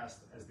as fast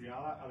as the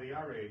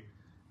Aliyah rate,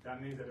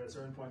 that means that at a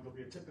certain point there'll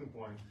be a tipping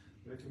point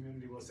where the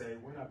community will say,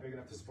 we're not big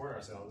enough to support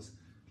ourselves.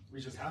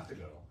 We just have to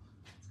go.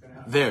 It's going to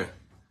happen. There.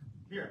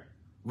 Here.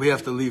 We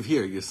have to leave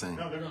here, you're saying.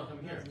 No, they're not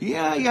coming here.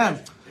 Yeah.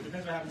 It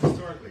depends what happens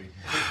historically.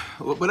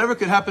 Whatever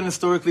could happen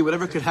historically,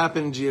 whatever could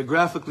happen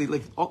geographically,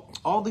 like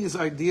all these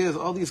ideas,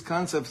 all these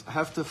concepts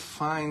have to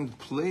find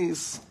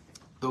place.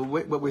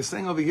 What we're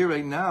saying over here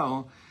right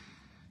now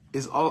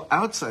is all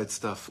outside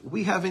stuff.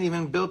 We haven't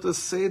even built a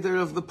Seder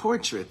of the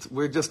portrait.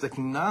 We're just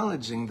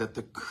acknowledging that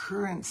the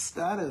current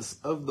status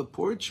of the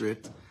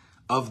portrait,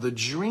 of the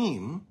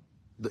dream,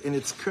 in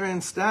its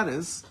current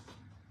status,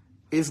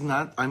 is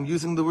not, I'm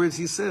using the words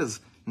he says,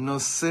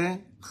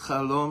 Noseh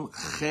chalom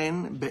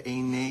chen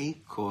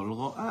be'einei kol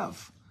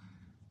ro'av.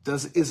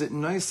 Is it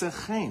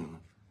noseh chen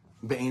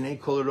be'einei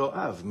kol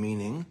ro'av?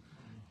 Meaning,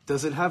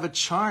 does it have a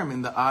charm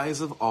in the eyes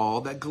of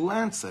all that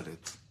glance at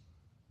it?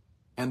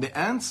 And the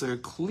answer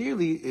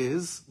clearly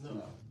is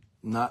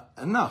not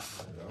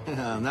enough.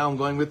 Now I'm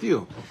going with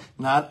you.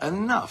 Not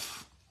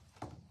enough.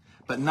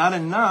 But not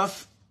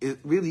enough, it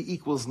really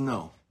equals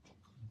no.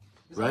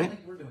 Right?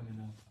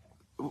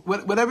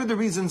 Whatever the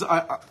reasons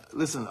are,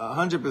 listen,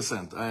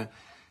 100%.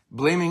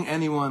 Blaming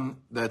anyone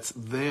that's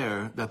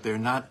there, that they're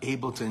not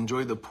able to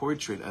enjoy the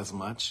portrait as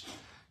much,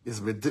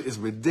 is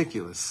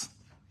ridiculous.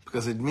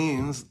 Because it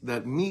means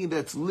that me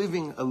that's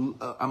living,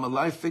 I'm a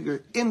live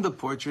figure in the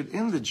portrait,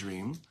 in the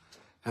dream,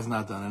 has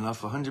not done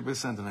enough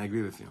 100%, and I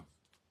agree with you.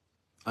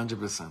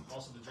 100%.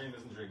 Also, the dream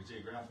isn't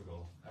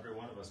geographical. Every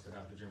one of us could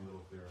have the dream a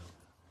little clearer.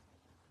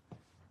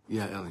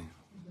 Yeah, Ellie. I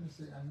was going to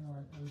say, I know,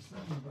 I was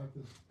thinking about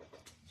this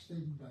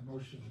statement by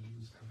Moshe that he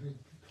was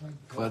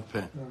Kvad peh.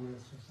 and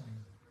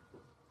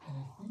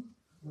I think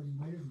what he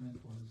might have meant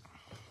was,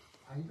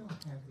 I don't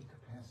have the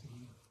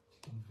capacity to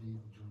convey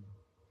the dream.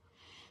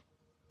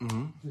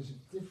 Mm-hmm. There's a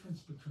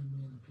difference between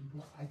me and the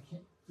people. I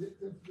can't,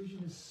 the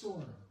vision is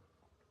soaring,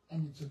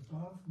 and it's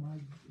beyond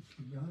my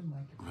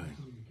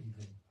capacity to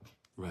convey.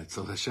 Right,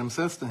 so Hashem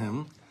says to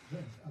him,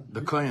 Yes,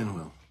 the Kohen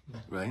will,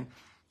 right?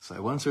 So I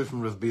once heard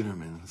from Rav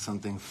Biederman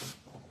something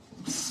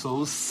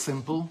so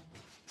simple,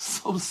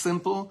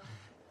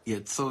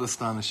 yet so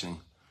astonishing.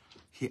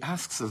 He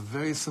asks a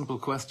very simple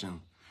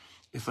question.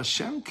 If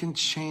Hashem can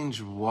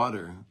change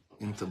water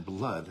into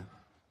blood,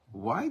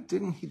 why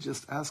didn't he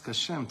just ask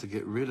Hashem to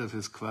get rid of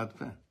his kvad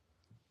peh?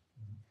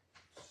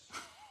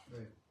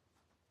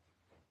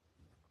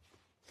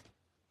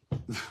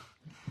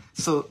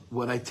 So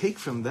what I take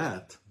from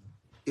that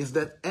is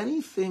that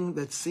anything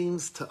that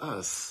seems to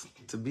us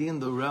to be in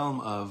the realm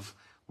of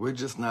we're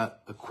just not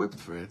equipped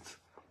for it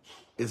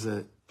is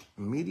an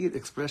immediate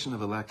expression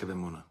of a lack of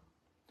emunah.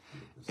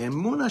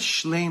 Emunah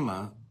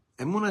shlema,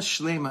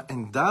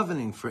 and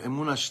davening for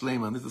emunah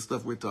shlema, this is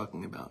stuff we're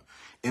talking about.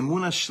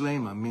 Emunah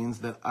shlema means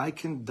that I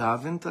can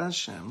daven to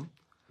Hashem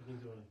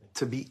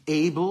to be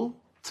able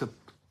to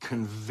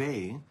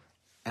convey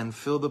and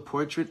fill the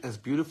portrait as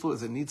beautiful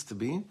as it needs to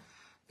be.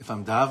 If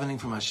I'm davening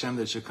from Hashem,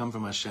 that it should come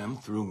from Hashem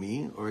through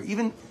me, or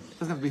even, it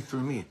doesn't have to be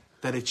through me,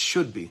 that it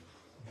should be.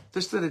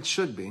 Just that it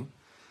should be.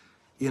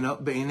 You know,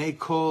 be'inei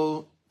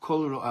kol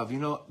ro'av. You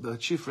know, the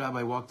chief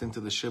rabbi walked into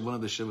the shiv, one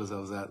of the shivas I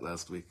was at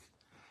last week.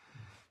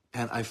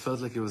 And I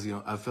felt like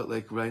I felt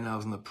like right now I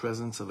was in the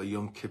presence of a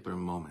Yom Kippur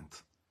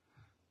moment.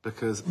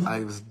 Because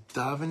I was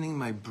davening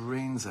my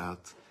brains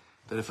out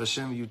that if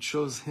Hashem, you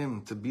chose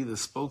him to be the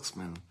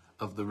spokesman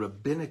of the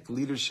rabbinic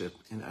leadership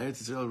in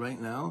Eretz Yisrael right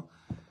now,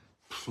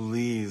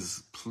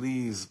 please,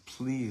 please,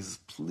 please,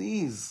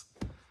 please,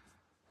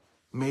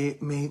 may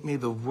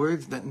the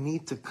words that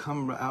need to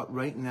come out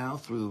right now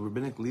through the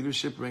rabbinic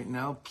leadership right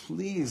now,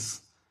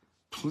 please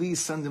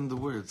send him the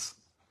words.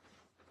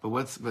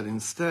 But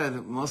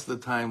instead, most of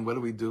the time, what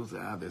do we do?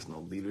 There's no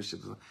leadership.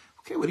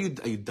 Okay, are you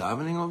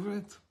davening over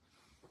it?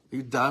 Are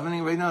you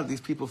davening right now?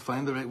 These people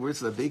find the right words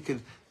so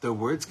that their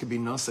words could be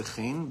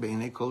nosechein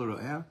beinei kol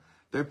ro'eh.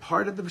 They're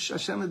part of the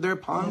Hashem. They're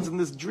pawns in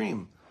this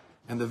dream.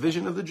 And the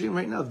vision of the dream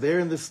right now, they're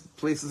in this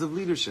places of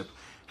leadership.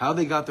 How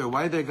they got there,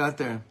 why they got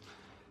there,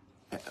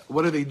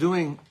 what are they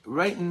doing?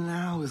 Right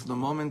now is the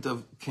moment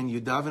of, can you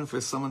daven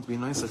for someone to be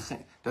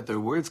nosechein, that their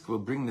words will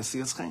bring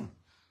nesiyas chen.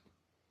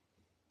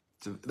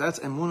 So that's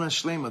emunah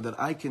shlema, that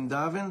I can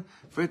daven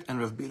for it. And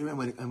Rav Biederman,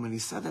 when he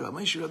said that about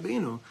Moshe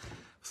Rabbeinu,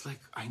 it's like,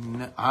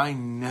 I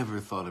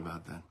never thought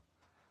about that.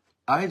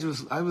 I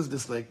was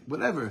just like,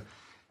 whatever.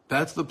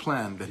 That's the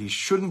plan, that he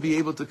shouldn't be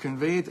able to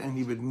convey it, and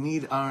he would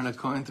need Aaron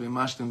HaKohen to be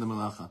mashlim the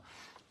malacha.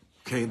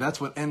 Okay, that's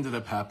what ended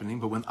up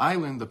happening. But when I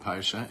learn the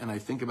parsha, and I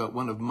think about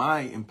one of my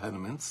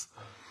impediments,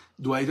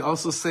 do I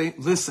also say,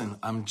 listen,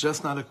 I'm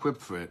just not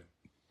equipped for it?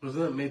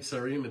 Wasn't that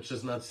Meitzarim? It's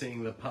just not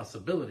seeing the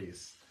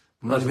possibilities.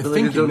 I'm not even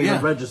Possibility thinking, don't even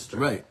register.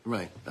 Right.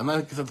 I'm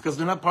not, because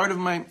they're not part of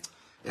my,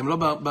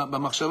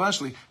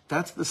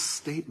 that's the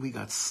state we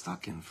got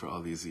stuck in for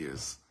all these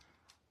years.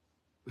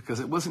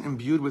 Because it wasn't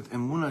imbued with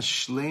emunah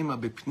shlema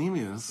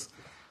b'pnimius,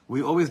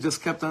 we always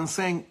just kept on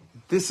saying,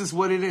 this is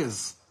what it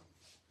is.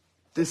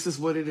 This is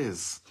what it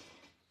is.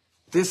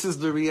 This is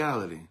the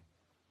reality.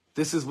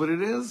 This is what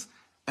it is,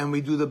 and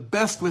we do the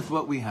best with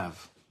what we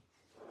have.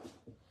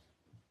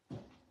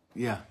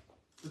 Yeah.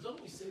 But don't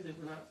we say that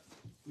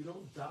we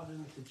don't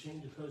daven to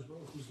change the Kodesh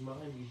Baruch Hu's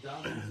mind, we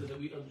daven so that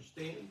we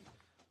understand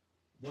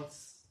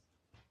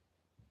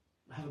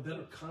have a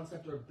better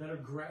concept or a better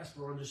grasp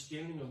or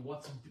understanding of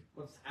what's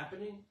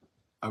happening?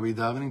 Are we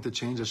davening to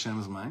change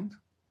Hashem's mind?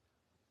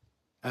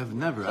 I've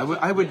never.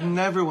 I would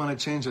never want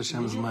to change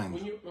Hashem's mind.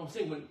 I'm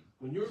saying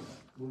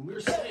when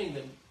we're saying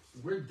that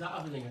we're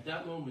davening at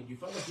that moment, you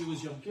felt like it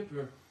was Yom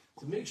Kippur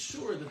to make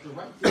sure that the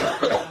right things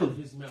come out of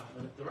his mouth,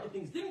 and if the right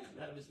things didn't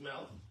come out of his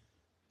mouth.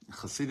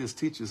 Chassidus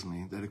teaches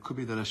me that it could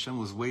be that Hashem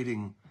was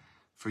waiting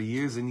for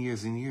years and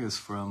years and years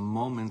for a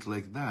moment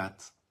like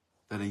that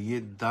a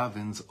Yid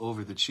davens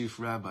over the chief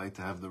rabbi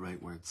to have the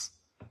right words.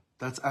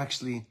 That's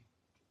actually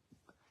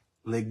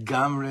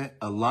legamre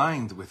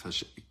aligned with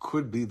Hashem. It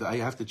could be that I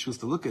have to choose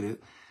to look at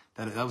it,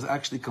 that it was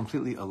actually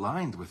completely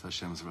aligned with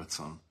Hashem's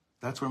ratzon.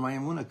 That's where my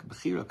emunah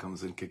bechira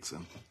comes in, kicks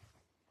in.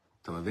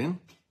 Tamavin?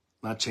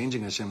 Not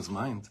changing Hashem's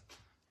mind.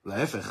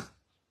 La'efech.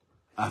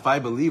 If I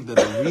believe that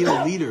a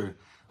real leader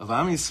of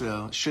Am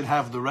Yisrael should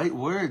have the right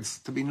words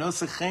to be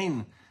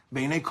nosechein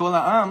beinei kol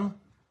ha'am,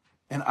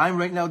 And I'm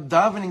right now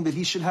davening that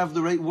he should have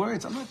the right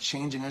words. I'm not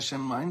changing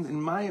Hashem's mind.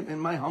 In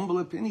my humble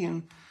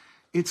opinion,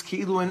 it's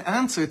ki'ilu an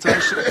answer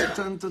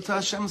to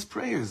Hashem's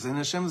prayers and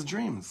Hashem's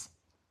dreams.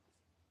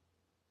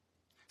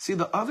 See,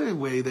 the other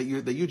way that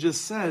you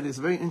just said is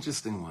a very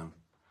interesting one.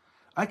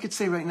 I could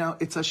say right now,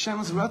 it's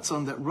Hashem's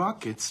ratzon that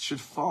rockets should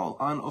fall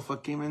on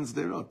Ofakim and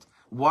Sderot.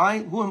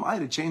 Why? Who am I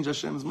to change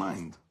Hashem's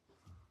mind?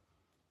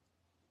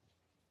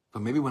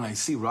 But maybe when I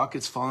see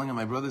rockets falling on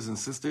my brothers and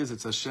sisters,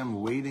 it's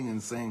Hashem waiting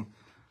and saying,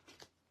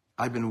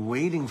 I've been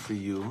waiting for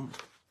you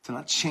to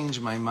not change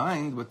my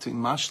mind, but to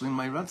mashlim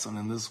my ratzon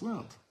in this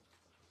world.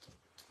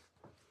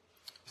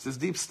 This is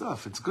deep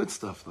stuff. It's good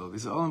stuff, though.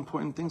 These are all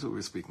important things that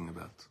we're speaking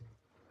about.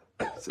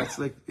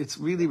 It's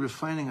really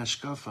refining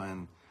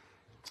hashkafa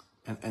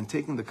and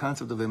taking the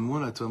concept of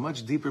emunah to a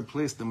much deeper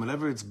place than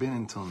whatever it's been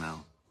until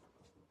now.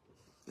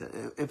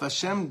 If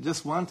Hashem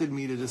just wanted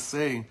me to just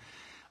say,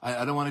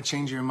 I don't want to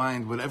change your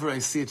mind, whatever I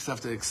see, I just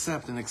have to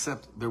accept,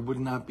 there would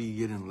not be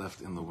Yidden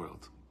left in the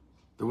world.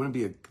 There wouldn't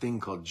be a thing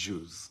called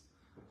Jews.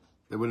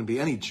 There wouldn't be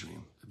any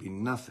dream. There'd be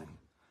nothing.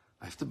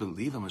 I have to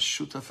believe I'm a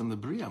shutaf in the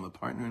Bria. I'm a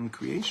partner in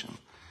creation.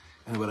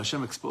 And when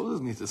Hashem exposes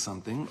me to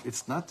something,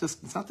 it's not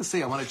to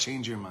say I want to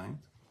change your mind.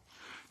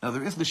 Now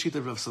there is the sheet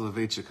of Rav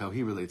Soloveitchik, how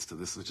he relates to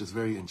this, which is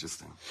very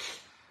interesting.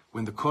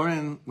 When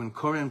Koren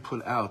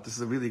put out, this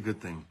is a really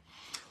good thing.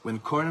 When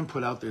Koren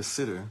put out their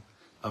siddur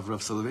of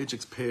Rav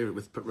Soloveitchik's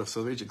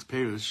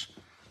Perush,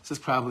 this is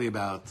probably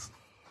about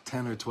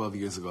 10 or 12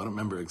 years ago. I don't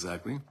remember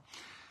exactly.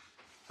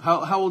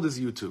 How old is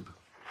YouTube?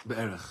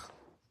 Be'erech.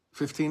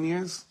 15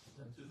 years?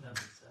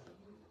 2007.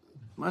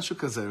 Mashu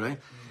kazeh, right?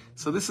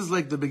 So this is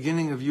like the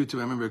beginning of YouTube.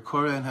 I remember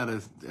Koren had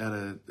a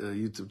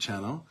YouTube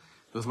channel.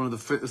 It was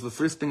it was the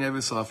first thing I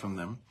ever saw from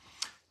them.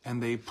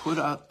 And they put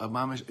out a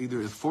mamash, either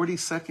a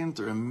 40-second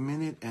or a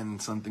minute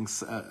and something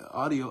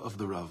audio of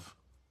the Rav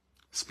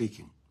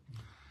speaking.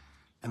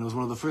 And it was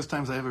one of the first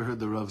times I ever heard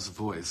the Rav's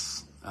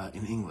voice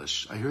in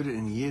English. I heard it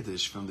in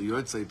Yiddish from the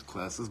Yortzeit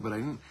classes, but I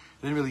didn't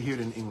really hear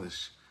it in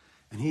English.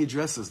 And he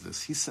addresses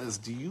this. He says,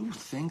 do you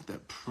think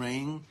that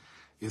praying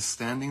is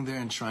standing there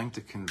and trying to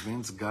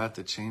convince God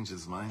to change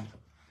his mind?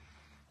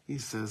 He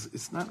says,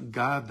 it's not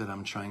God that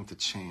I'm trying to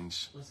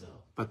change,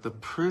 but the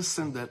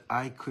person that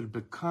I could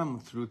become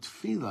through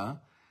tefillah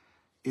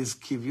is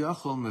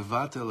kivyachol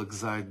mevatel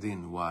gzar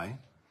din. Why?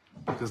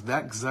 Because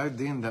that gzar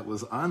din that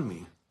was on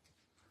me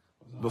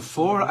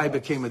before I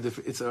became a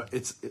different.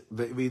 It's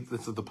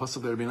the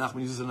pasuk that Rabbi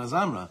Nachman uses in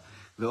Azamra.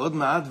 Ve'od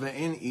ma'at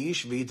ve'en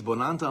ish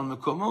ve'itbonanta al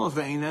mekomo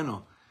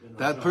ve'ineno.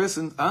 That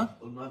person, Ve'od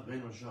ma'at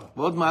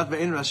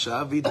ve'en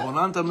rasha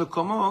ve'itbonanta al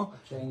mekomo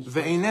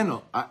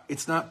ve'ineno.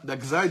 It's not, the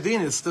gzar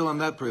din is still on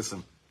that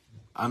person.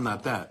 I'm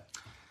not that.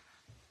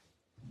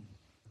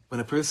 When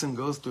a person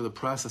goes through the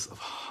process of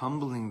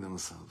humbling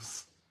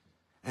themselves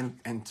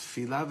and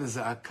tefillah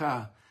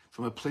v'za'aka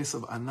from a place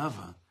of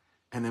anava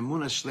and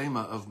emunah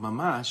shlema of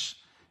mamash,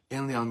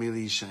 en li al mi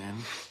li'yishaen,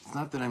 it's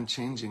not that I'm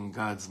changing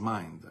God's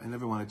mind. I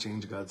never want to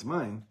change God's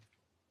mind.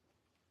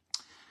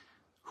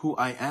 Who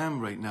I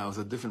am right now is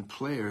a different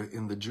player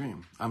in the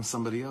dream. I'm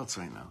somebody else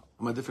right now.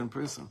 I'm a different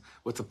person.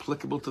 What's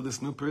applicable to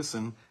this new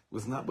person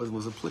was not what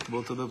was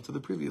applicable to the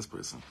previous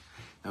person.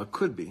 Now it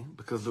could be,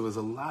 because there was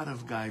a lot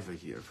of gaiva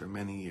here for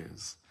many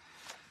years,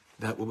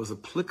 that what was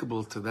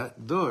applicable to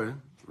that door,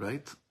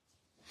 right,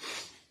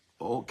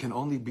 can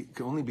only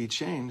be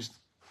changed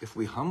if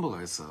we humble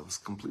ourselves,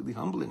 completely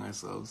humbling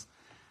ourselves,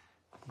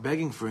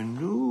 begging for a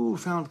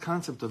newfound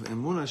concept of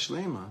emunah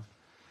shlema,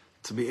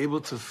 to be able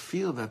to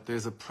feel that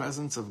there's a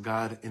presence of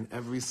God in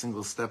every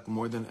single step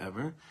more than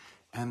ever,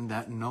 and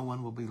that no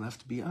one will be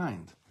left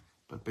behind.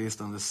 But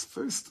based on this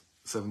first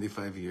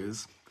 75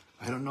 years,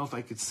 I don't know if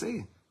I could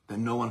say that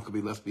no one could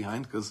be left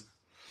behind, because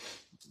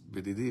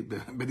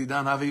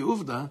bedidan havi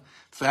uvda,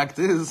 fact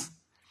is,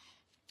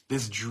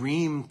 this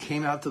dream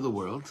came out to the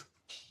world,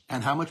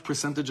 and how much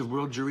percentage of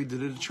world Jewry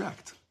did it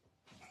attract?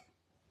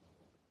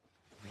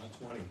 Not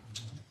 20.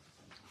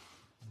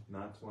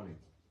 Not 20.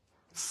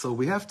 So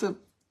we have to,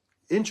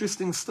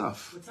 interesting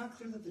stuff. It's not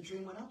clear that the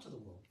dream went out to the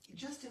world.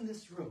 Just in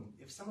this room,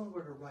 if someone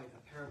were to write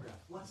a paragraph,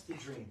 what's the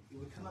dream? It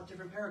would come out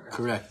different paragraphs.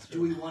 Correct.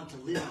 Do we want to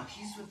live in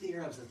peace with the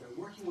Arabs, that they're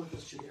working with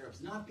us? Should the Arabs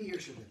not be here?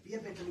 Should it be a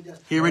Beit HaMikdash?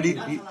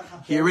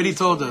 He already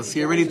told us.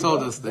 He already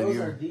told us that those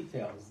you're. are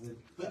details.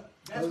 But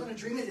that's what a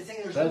dream is. It's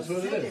saying there's That's no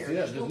what it sit is. there.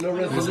 Yeah, there's no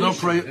There's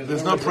resolution.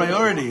 there's no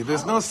priority.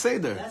 There's no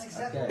seder. That's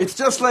exactly. It's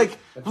just like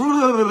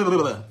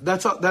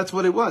that's all, that's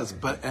what it was.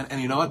 But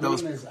and you know what? That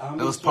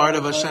was part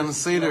of Hashem's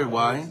seder.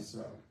 Why?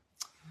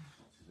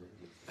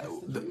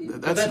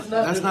 That's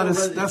not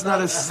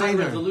a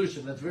seder.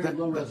 Resolution. That's very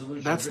low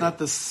resolution. That's not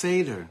the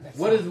seder.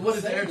 What does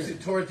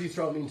Torah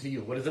Yisrael mean to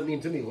you? What does it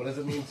mean to me? What does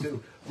it mean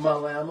to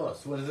Malay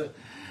Amos? What is it?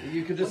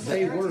 You could just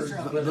say words.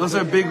 Those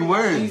are big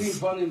words. Leaving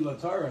Panim La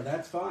Torah,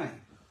 that's fine.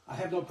 I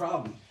have no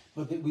problem.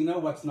 But we know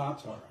what's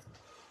not Torah.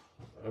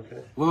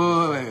 Okay.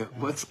 Wait.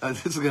 What's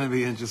this is going to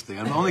be interesting.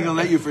 I'm only going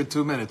to let you for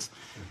 2 minutes.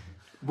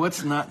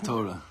 What's not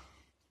Torah?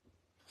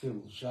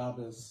 Till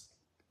Shabbos.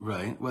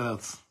 Right. What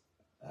else?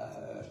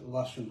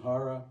 Lashon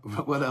Hara.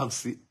 What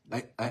else?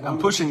 I'm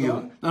pushing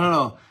you.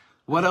 No.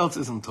 What else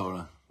isn't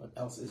Torah? What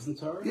else isn't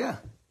Torah? Yeah.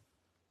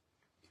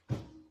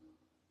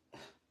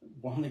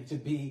 Wanting to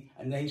be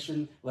a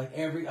nation like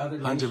every other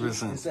nation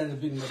 100%. instead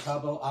of being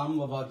Makabel Am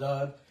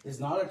Lavadad is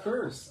not a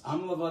curse.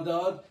 Am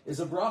Lavadad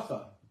is a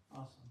bracha.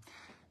 Awesome.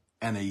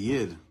 And a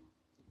Yid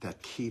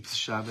that keeps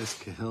Shabbos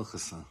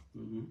kehilchasa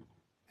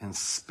and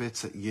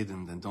spits at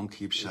Yidden that don't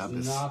keep Shabbos.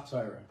 It's not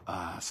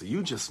Torah. So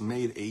you just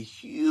made a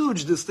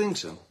huge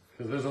distinction.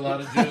 Because there's a lot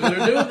of Jews that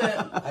are doing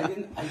that.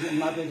 I'm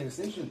not making a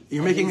distinction.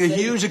 You're making a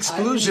huge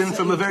exclusion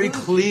from a very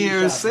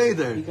clear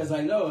Seder. Because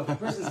I know if a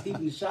person's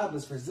keeping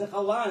Shabbos for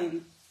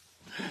Zichalain,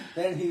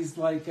 then he's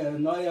like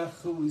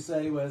Noach, who we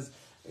say was,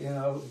 he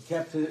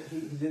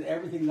did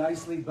everything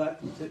nicely,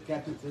 but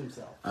kept it to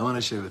himself. I want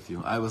to share with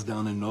you. I was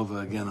down in Nova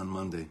again on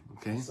Monday,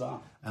 okay?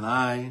 And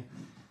I,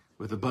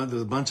 there's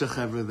a bunch of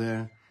chevra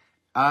there.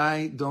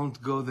 I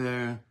don't go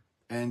there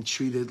and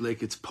treat it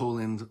like it's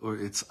Poland or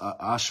it's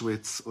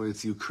Auschwitz or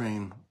it's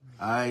Ukraine.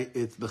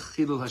 It's the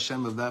Chilul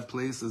Hashem of that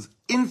place is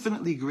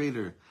infinitely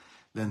greater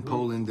than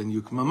Poland and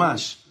Ukraine.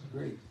 Mamash.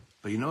 Great.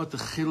 But you know what the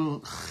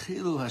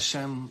Chilul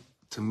Hashem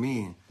to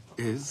me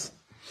is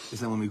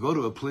that when we go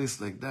to a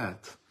place like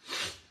that,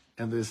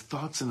 and there's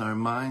thoughts in our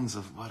minds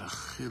of what a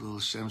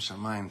Chilul Shem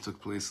Shamayim took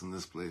place in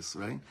this place,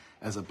 right?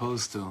 As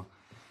opposed to,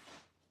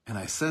 and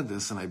I said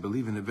this and I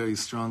believe in it very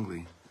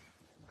strongly,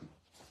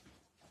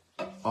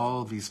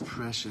 all these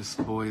precious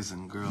boys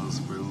and girls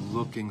were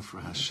looking for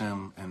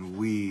Hashem and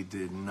we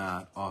did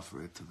not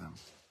offer it to them.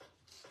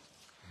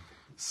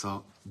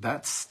 So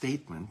that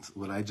statement,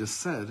 what I just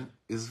said,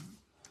 is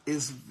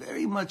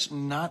very much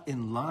not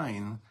in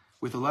line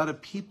with a lot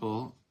of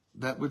people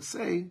that would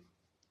say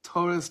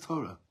Torah is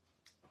Torah.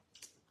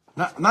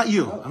 Not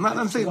you. No,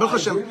 I'm saying Baruch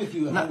Hashem. I agree with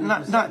you.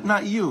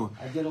 Not you.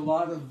 I get a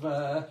lot of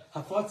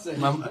hafotza,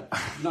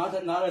 not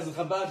as a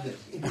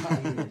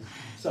Chabadnik.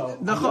 So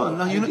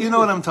No, you know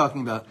what I'm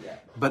talking about. Yeah.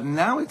 But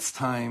now it's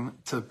time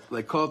to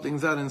call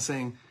things out and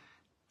saying,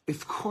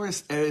 of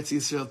course, Eretz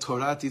Yisrael,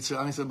 Torah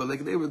Yisrael, Am Yisrael, but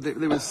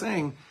they were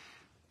saying,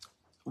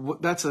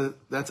 that's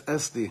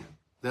SD.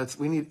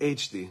 We need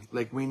HD.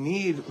 We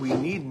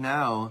need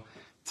now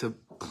to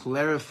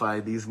clarify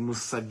these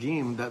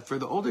musagim that for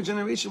the older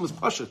generation was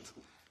pashut.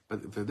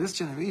 But for this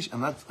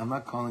generation, I'm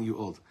not calling you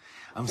old.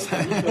 I'm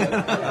saying, no,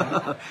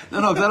 because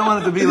I don't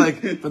want it to be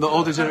like for the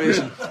older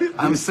generation.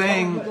 I'm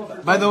saying,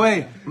 by the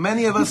way,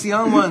 many of us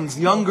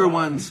younger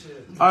ones,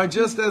 are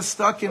just as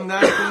stuck in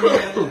that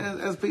thing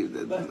as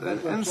people. But I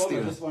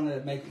just want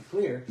to make it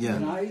clear. Yeah.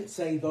 When I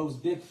say those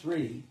big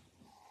three,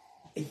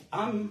 if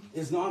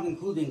is not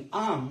including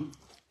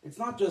it's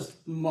not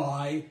just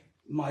my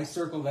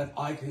circle that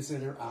I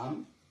consider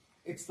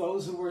it's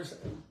those who were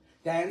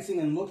dancing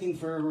and looking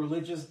for a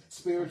religious,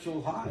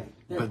 spiritual high.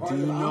 But do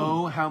you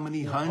know how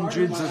many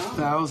hundreds of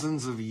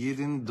thousands of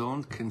Yidden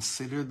don't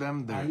consider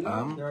them their I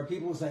know. There are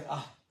people who say,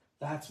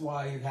 that's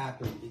why it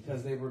happened,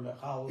 because they were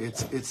mechal.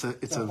 It's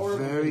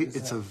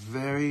a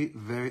very,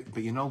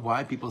 but you know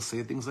why people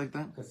say things like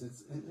that? Because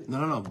it's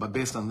No. But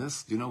based on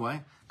this, do you know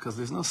why? Because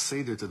there's no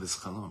seder to this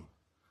chalom.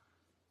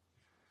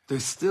 There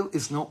still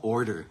is no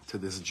order to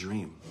this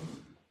dream.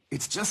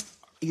 It's just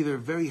either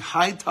very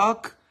high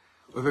talk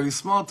or very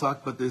small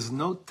talk, but there's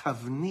no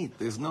tavnit,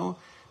 there's no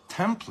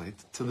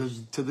template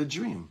to the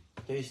dream.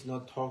 There is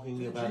not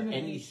talking about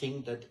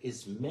anything that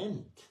is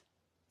meant.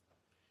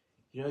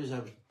 There's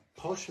a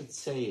posh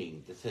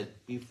saying that said,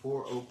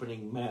 before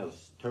opening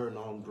mouth, turn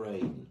on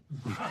brain.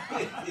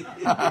 That's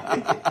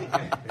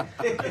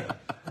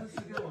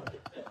a good one.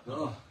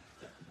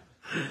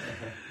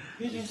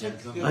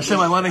 Hashem,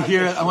 I want to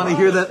hear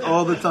that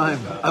all the time.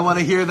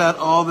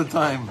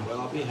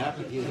 Well, I'll be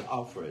happy to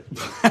offer it.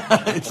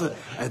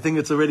 I think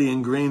it's already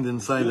ingrained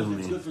inside of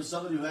It's me. good for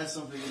somebody who has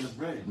something in his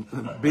brain.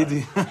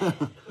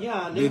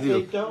 Yeah, and if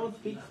they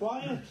don't, be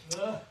quiet.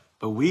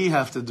 But we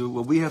have to do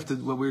what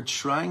we're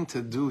trying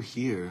to do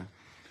here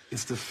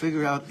is to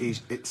figure out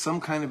some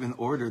kind of an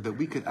order that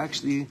we could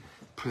actually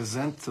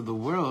present to the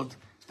world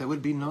that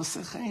would be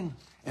nosechein.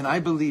 And I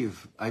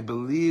believe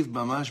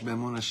mamash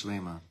be'emunah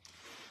shlema,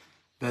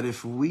 that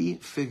if we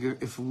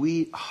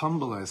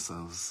humble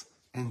ourselves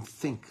and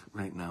think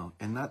right now,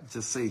 and not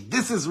just say,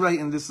 this is right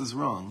and this is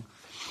wrong.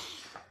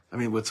 I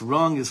mean, what's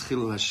wrong is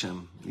Chilul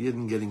Hashem,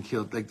 Yidden getting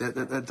killed. Like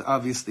that's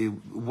obviously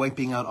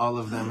wiping out all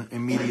of them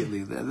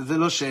immediately. Ze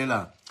lo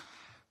she'ela.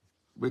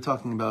 We're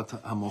talking about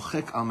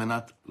hamochek al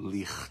menat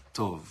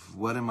lichtov.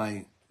 What am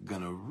I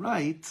going to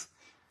write?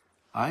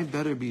 I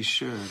better be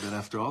sure that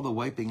after all the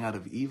wiping out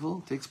of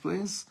evil takes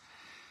place,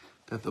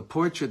 that the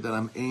portrait that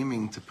I'm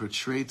aiming to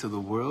portray to the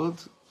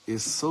world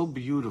is so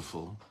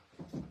beautiful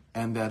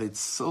and that it's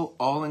so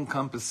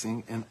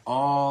all-encompassing and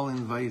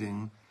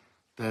all-inviting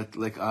that,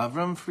 like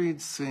Avram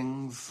Fried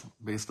sings,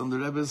 based on the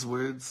Rebbe's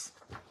words,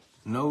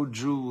 no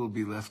Jew will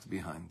be left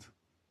behind.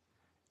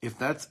 If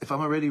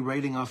I'm already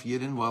writing off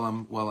Yidden while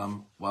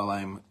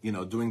I'm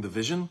doing the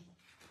vision,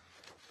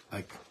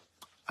 like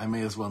I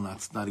may as well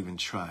not even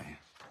try.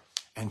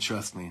 And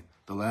trust me,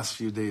 the last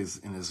few days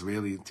in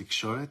Israeli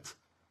tikshoret,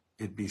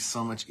 it'd be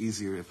so much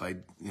easier if I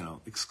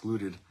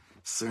excluded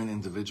certain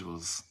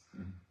individuals.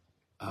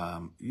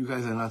 You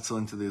guys are not so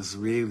into the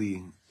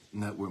Israeli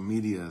network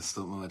media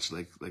so much,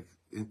 like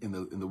in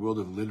the world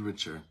of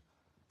literature,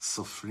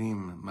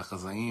 Sofrim,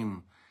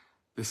 Machazaim.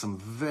 There's some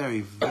very,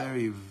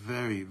 very,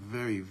 very,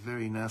 very,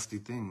 very nasty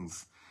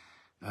things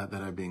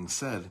that are being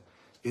said.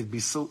 It'd be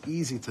so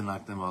easy to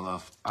knock them all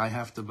off. I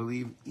have to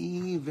believe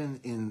even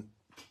in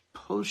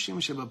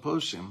Poshim Sheba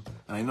Poshim,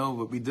 and I know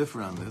what we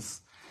differ on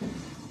this,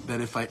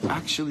 that if I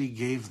actually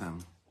gave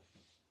them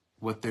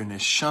what their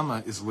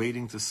neshama is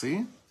waiting to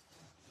see,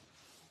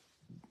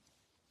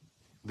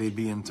 they'd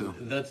be into.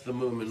 That's the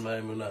moment,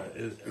 my emunah.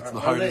 It's the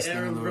hardest thing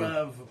in the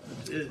world.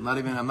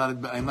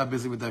 I'm not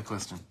busy with that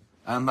question.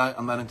 I'm not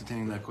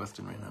entertaining that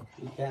question right now.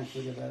 You can't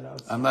figure that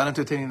out. I'm not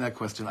entertaining that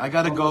question. I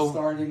gotta go.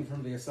 Starting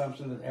from the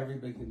assumption that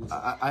everybody can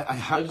decide. I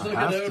have to.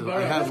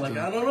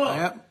 I don't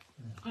know.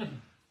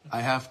 I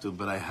have to,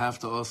 but I have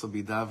to also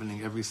be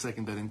davening every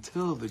second that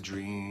until the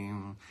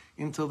dream,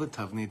 until the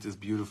tavnit is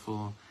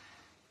beautiful,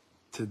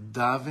 to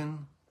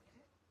daven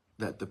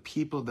that the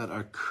people that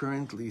are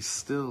currently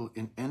still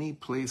in any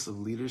place of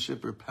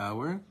leadership or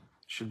power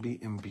should be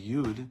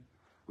imbued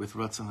with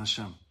Ratzon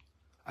Hashem.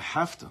 I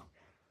have to.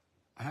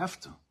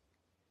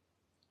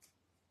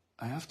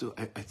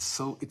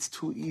 It's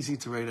too easy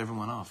to write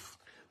everyone off.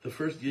 The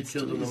first Yid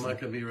killed in the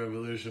Maccabee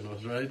Revolution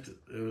was right.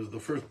 It was the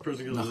first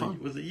person killed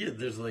was a Yid.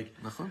 There's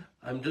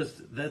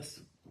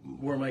that's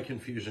where my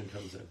confusion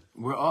comes in.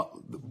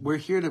 We're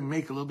here to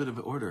make a little bit of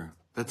order.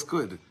 That's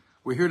good.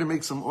 We're here to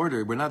make some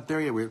order. We're not there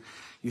yet.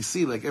 You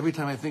see, like every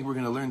time I think we're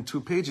going to learn 2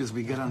 pages,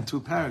 we get on 2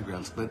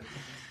 paragraphs. But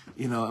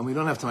and we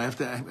don't have time.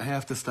 I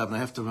have to stop and I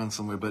have to run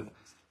somewhere. But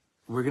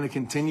we're going to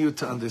continue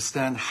to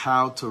understand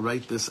how to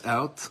write this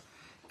out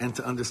and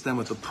to understand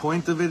what the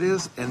point of it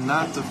is, and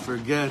not to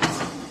forget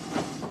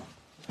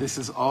this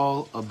is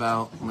all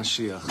about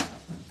Mashiach.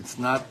 It's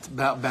not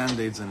about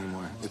Band-Aids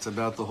anymore. It's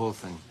about the whole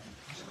thing.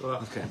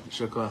 Okay,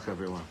 Shakoach,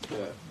 everyone.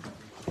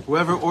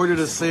 Whoever ordered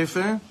a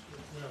sefer,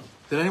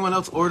 did anyone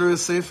else order a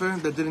sefer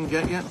that didn't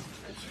get yet?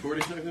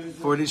 40 shekel?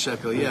 40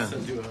 shekel, yeah.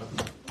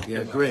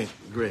 Yeah, great.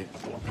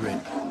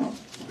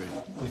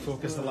 We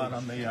focused a lot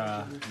on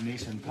the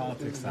nation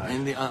politics side.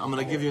 And I'm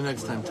going to give you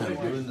next time, Tim.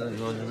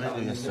 You're on the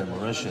radio, it's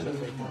Moreshet.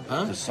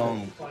 Huh? The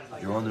song,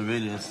 you're on the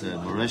radio, it's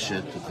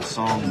Moreshet, the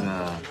song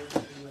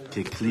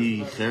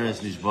Kekli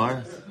Cheres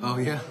Nishbar. Oh,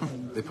 yeah?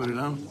 They put it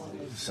on?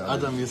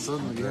 Adam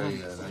Yisod? Yeah.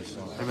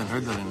 I haven't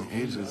heard that in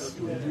ages.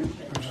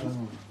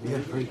 Yeah,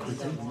 very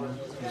quickly.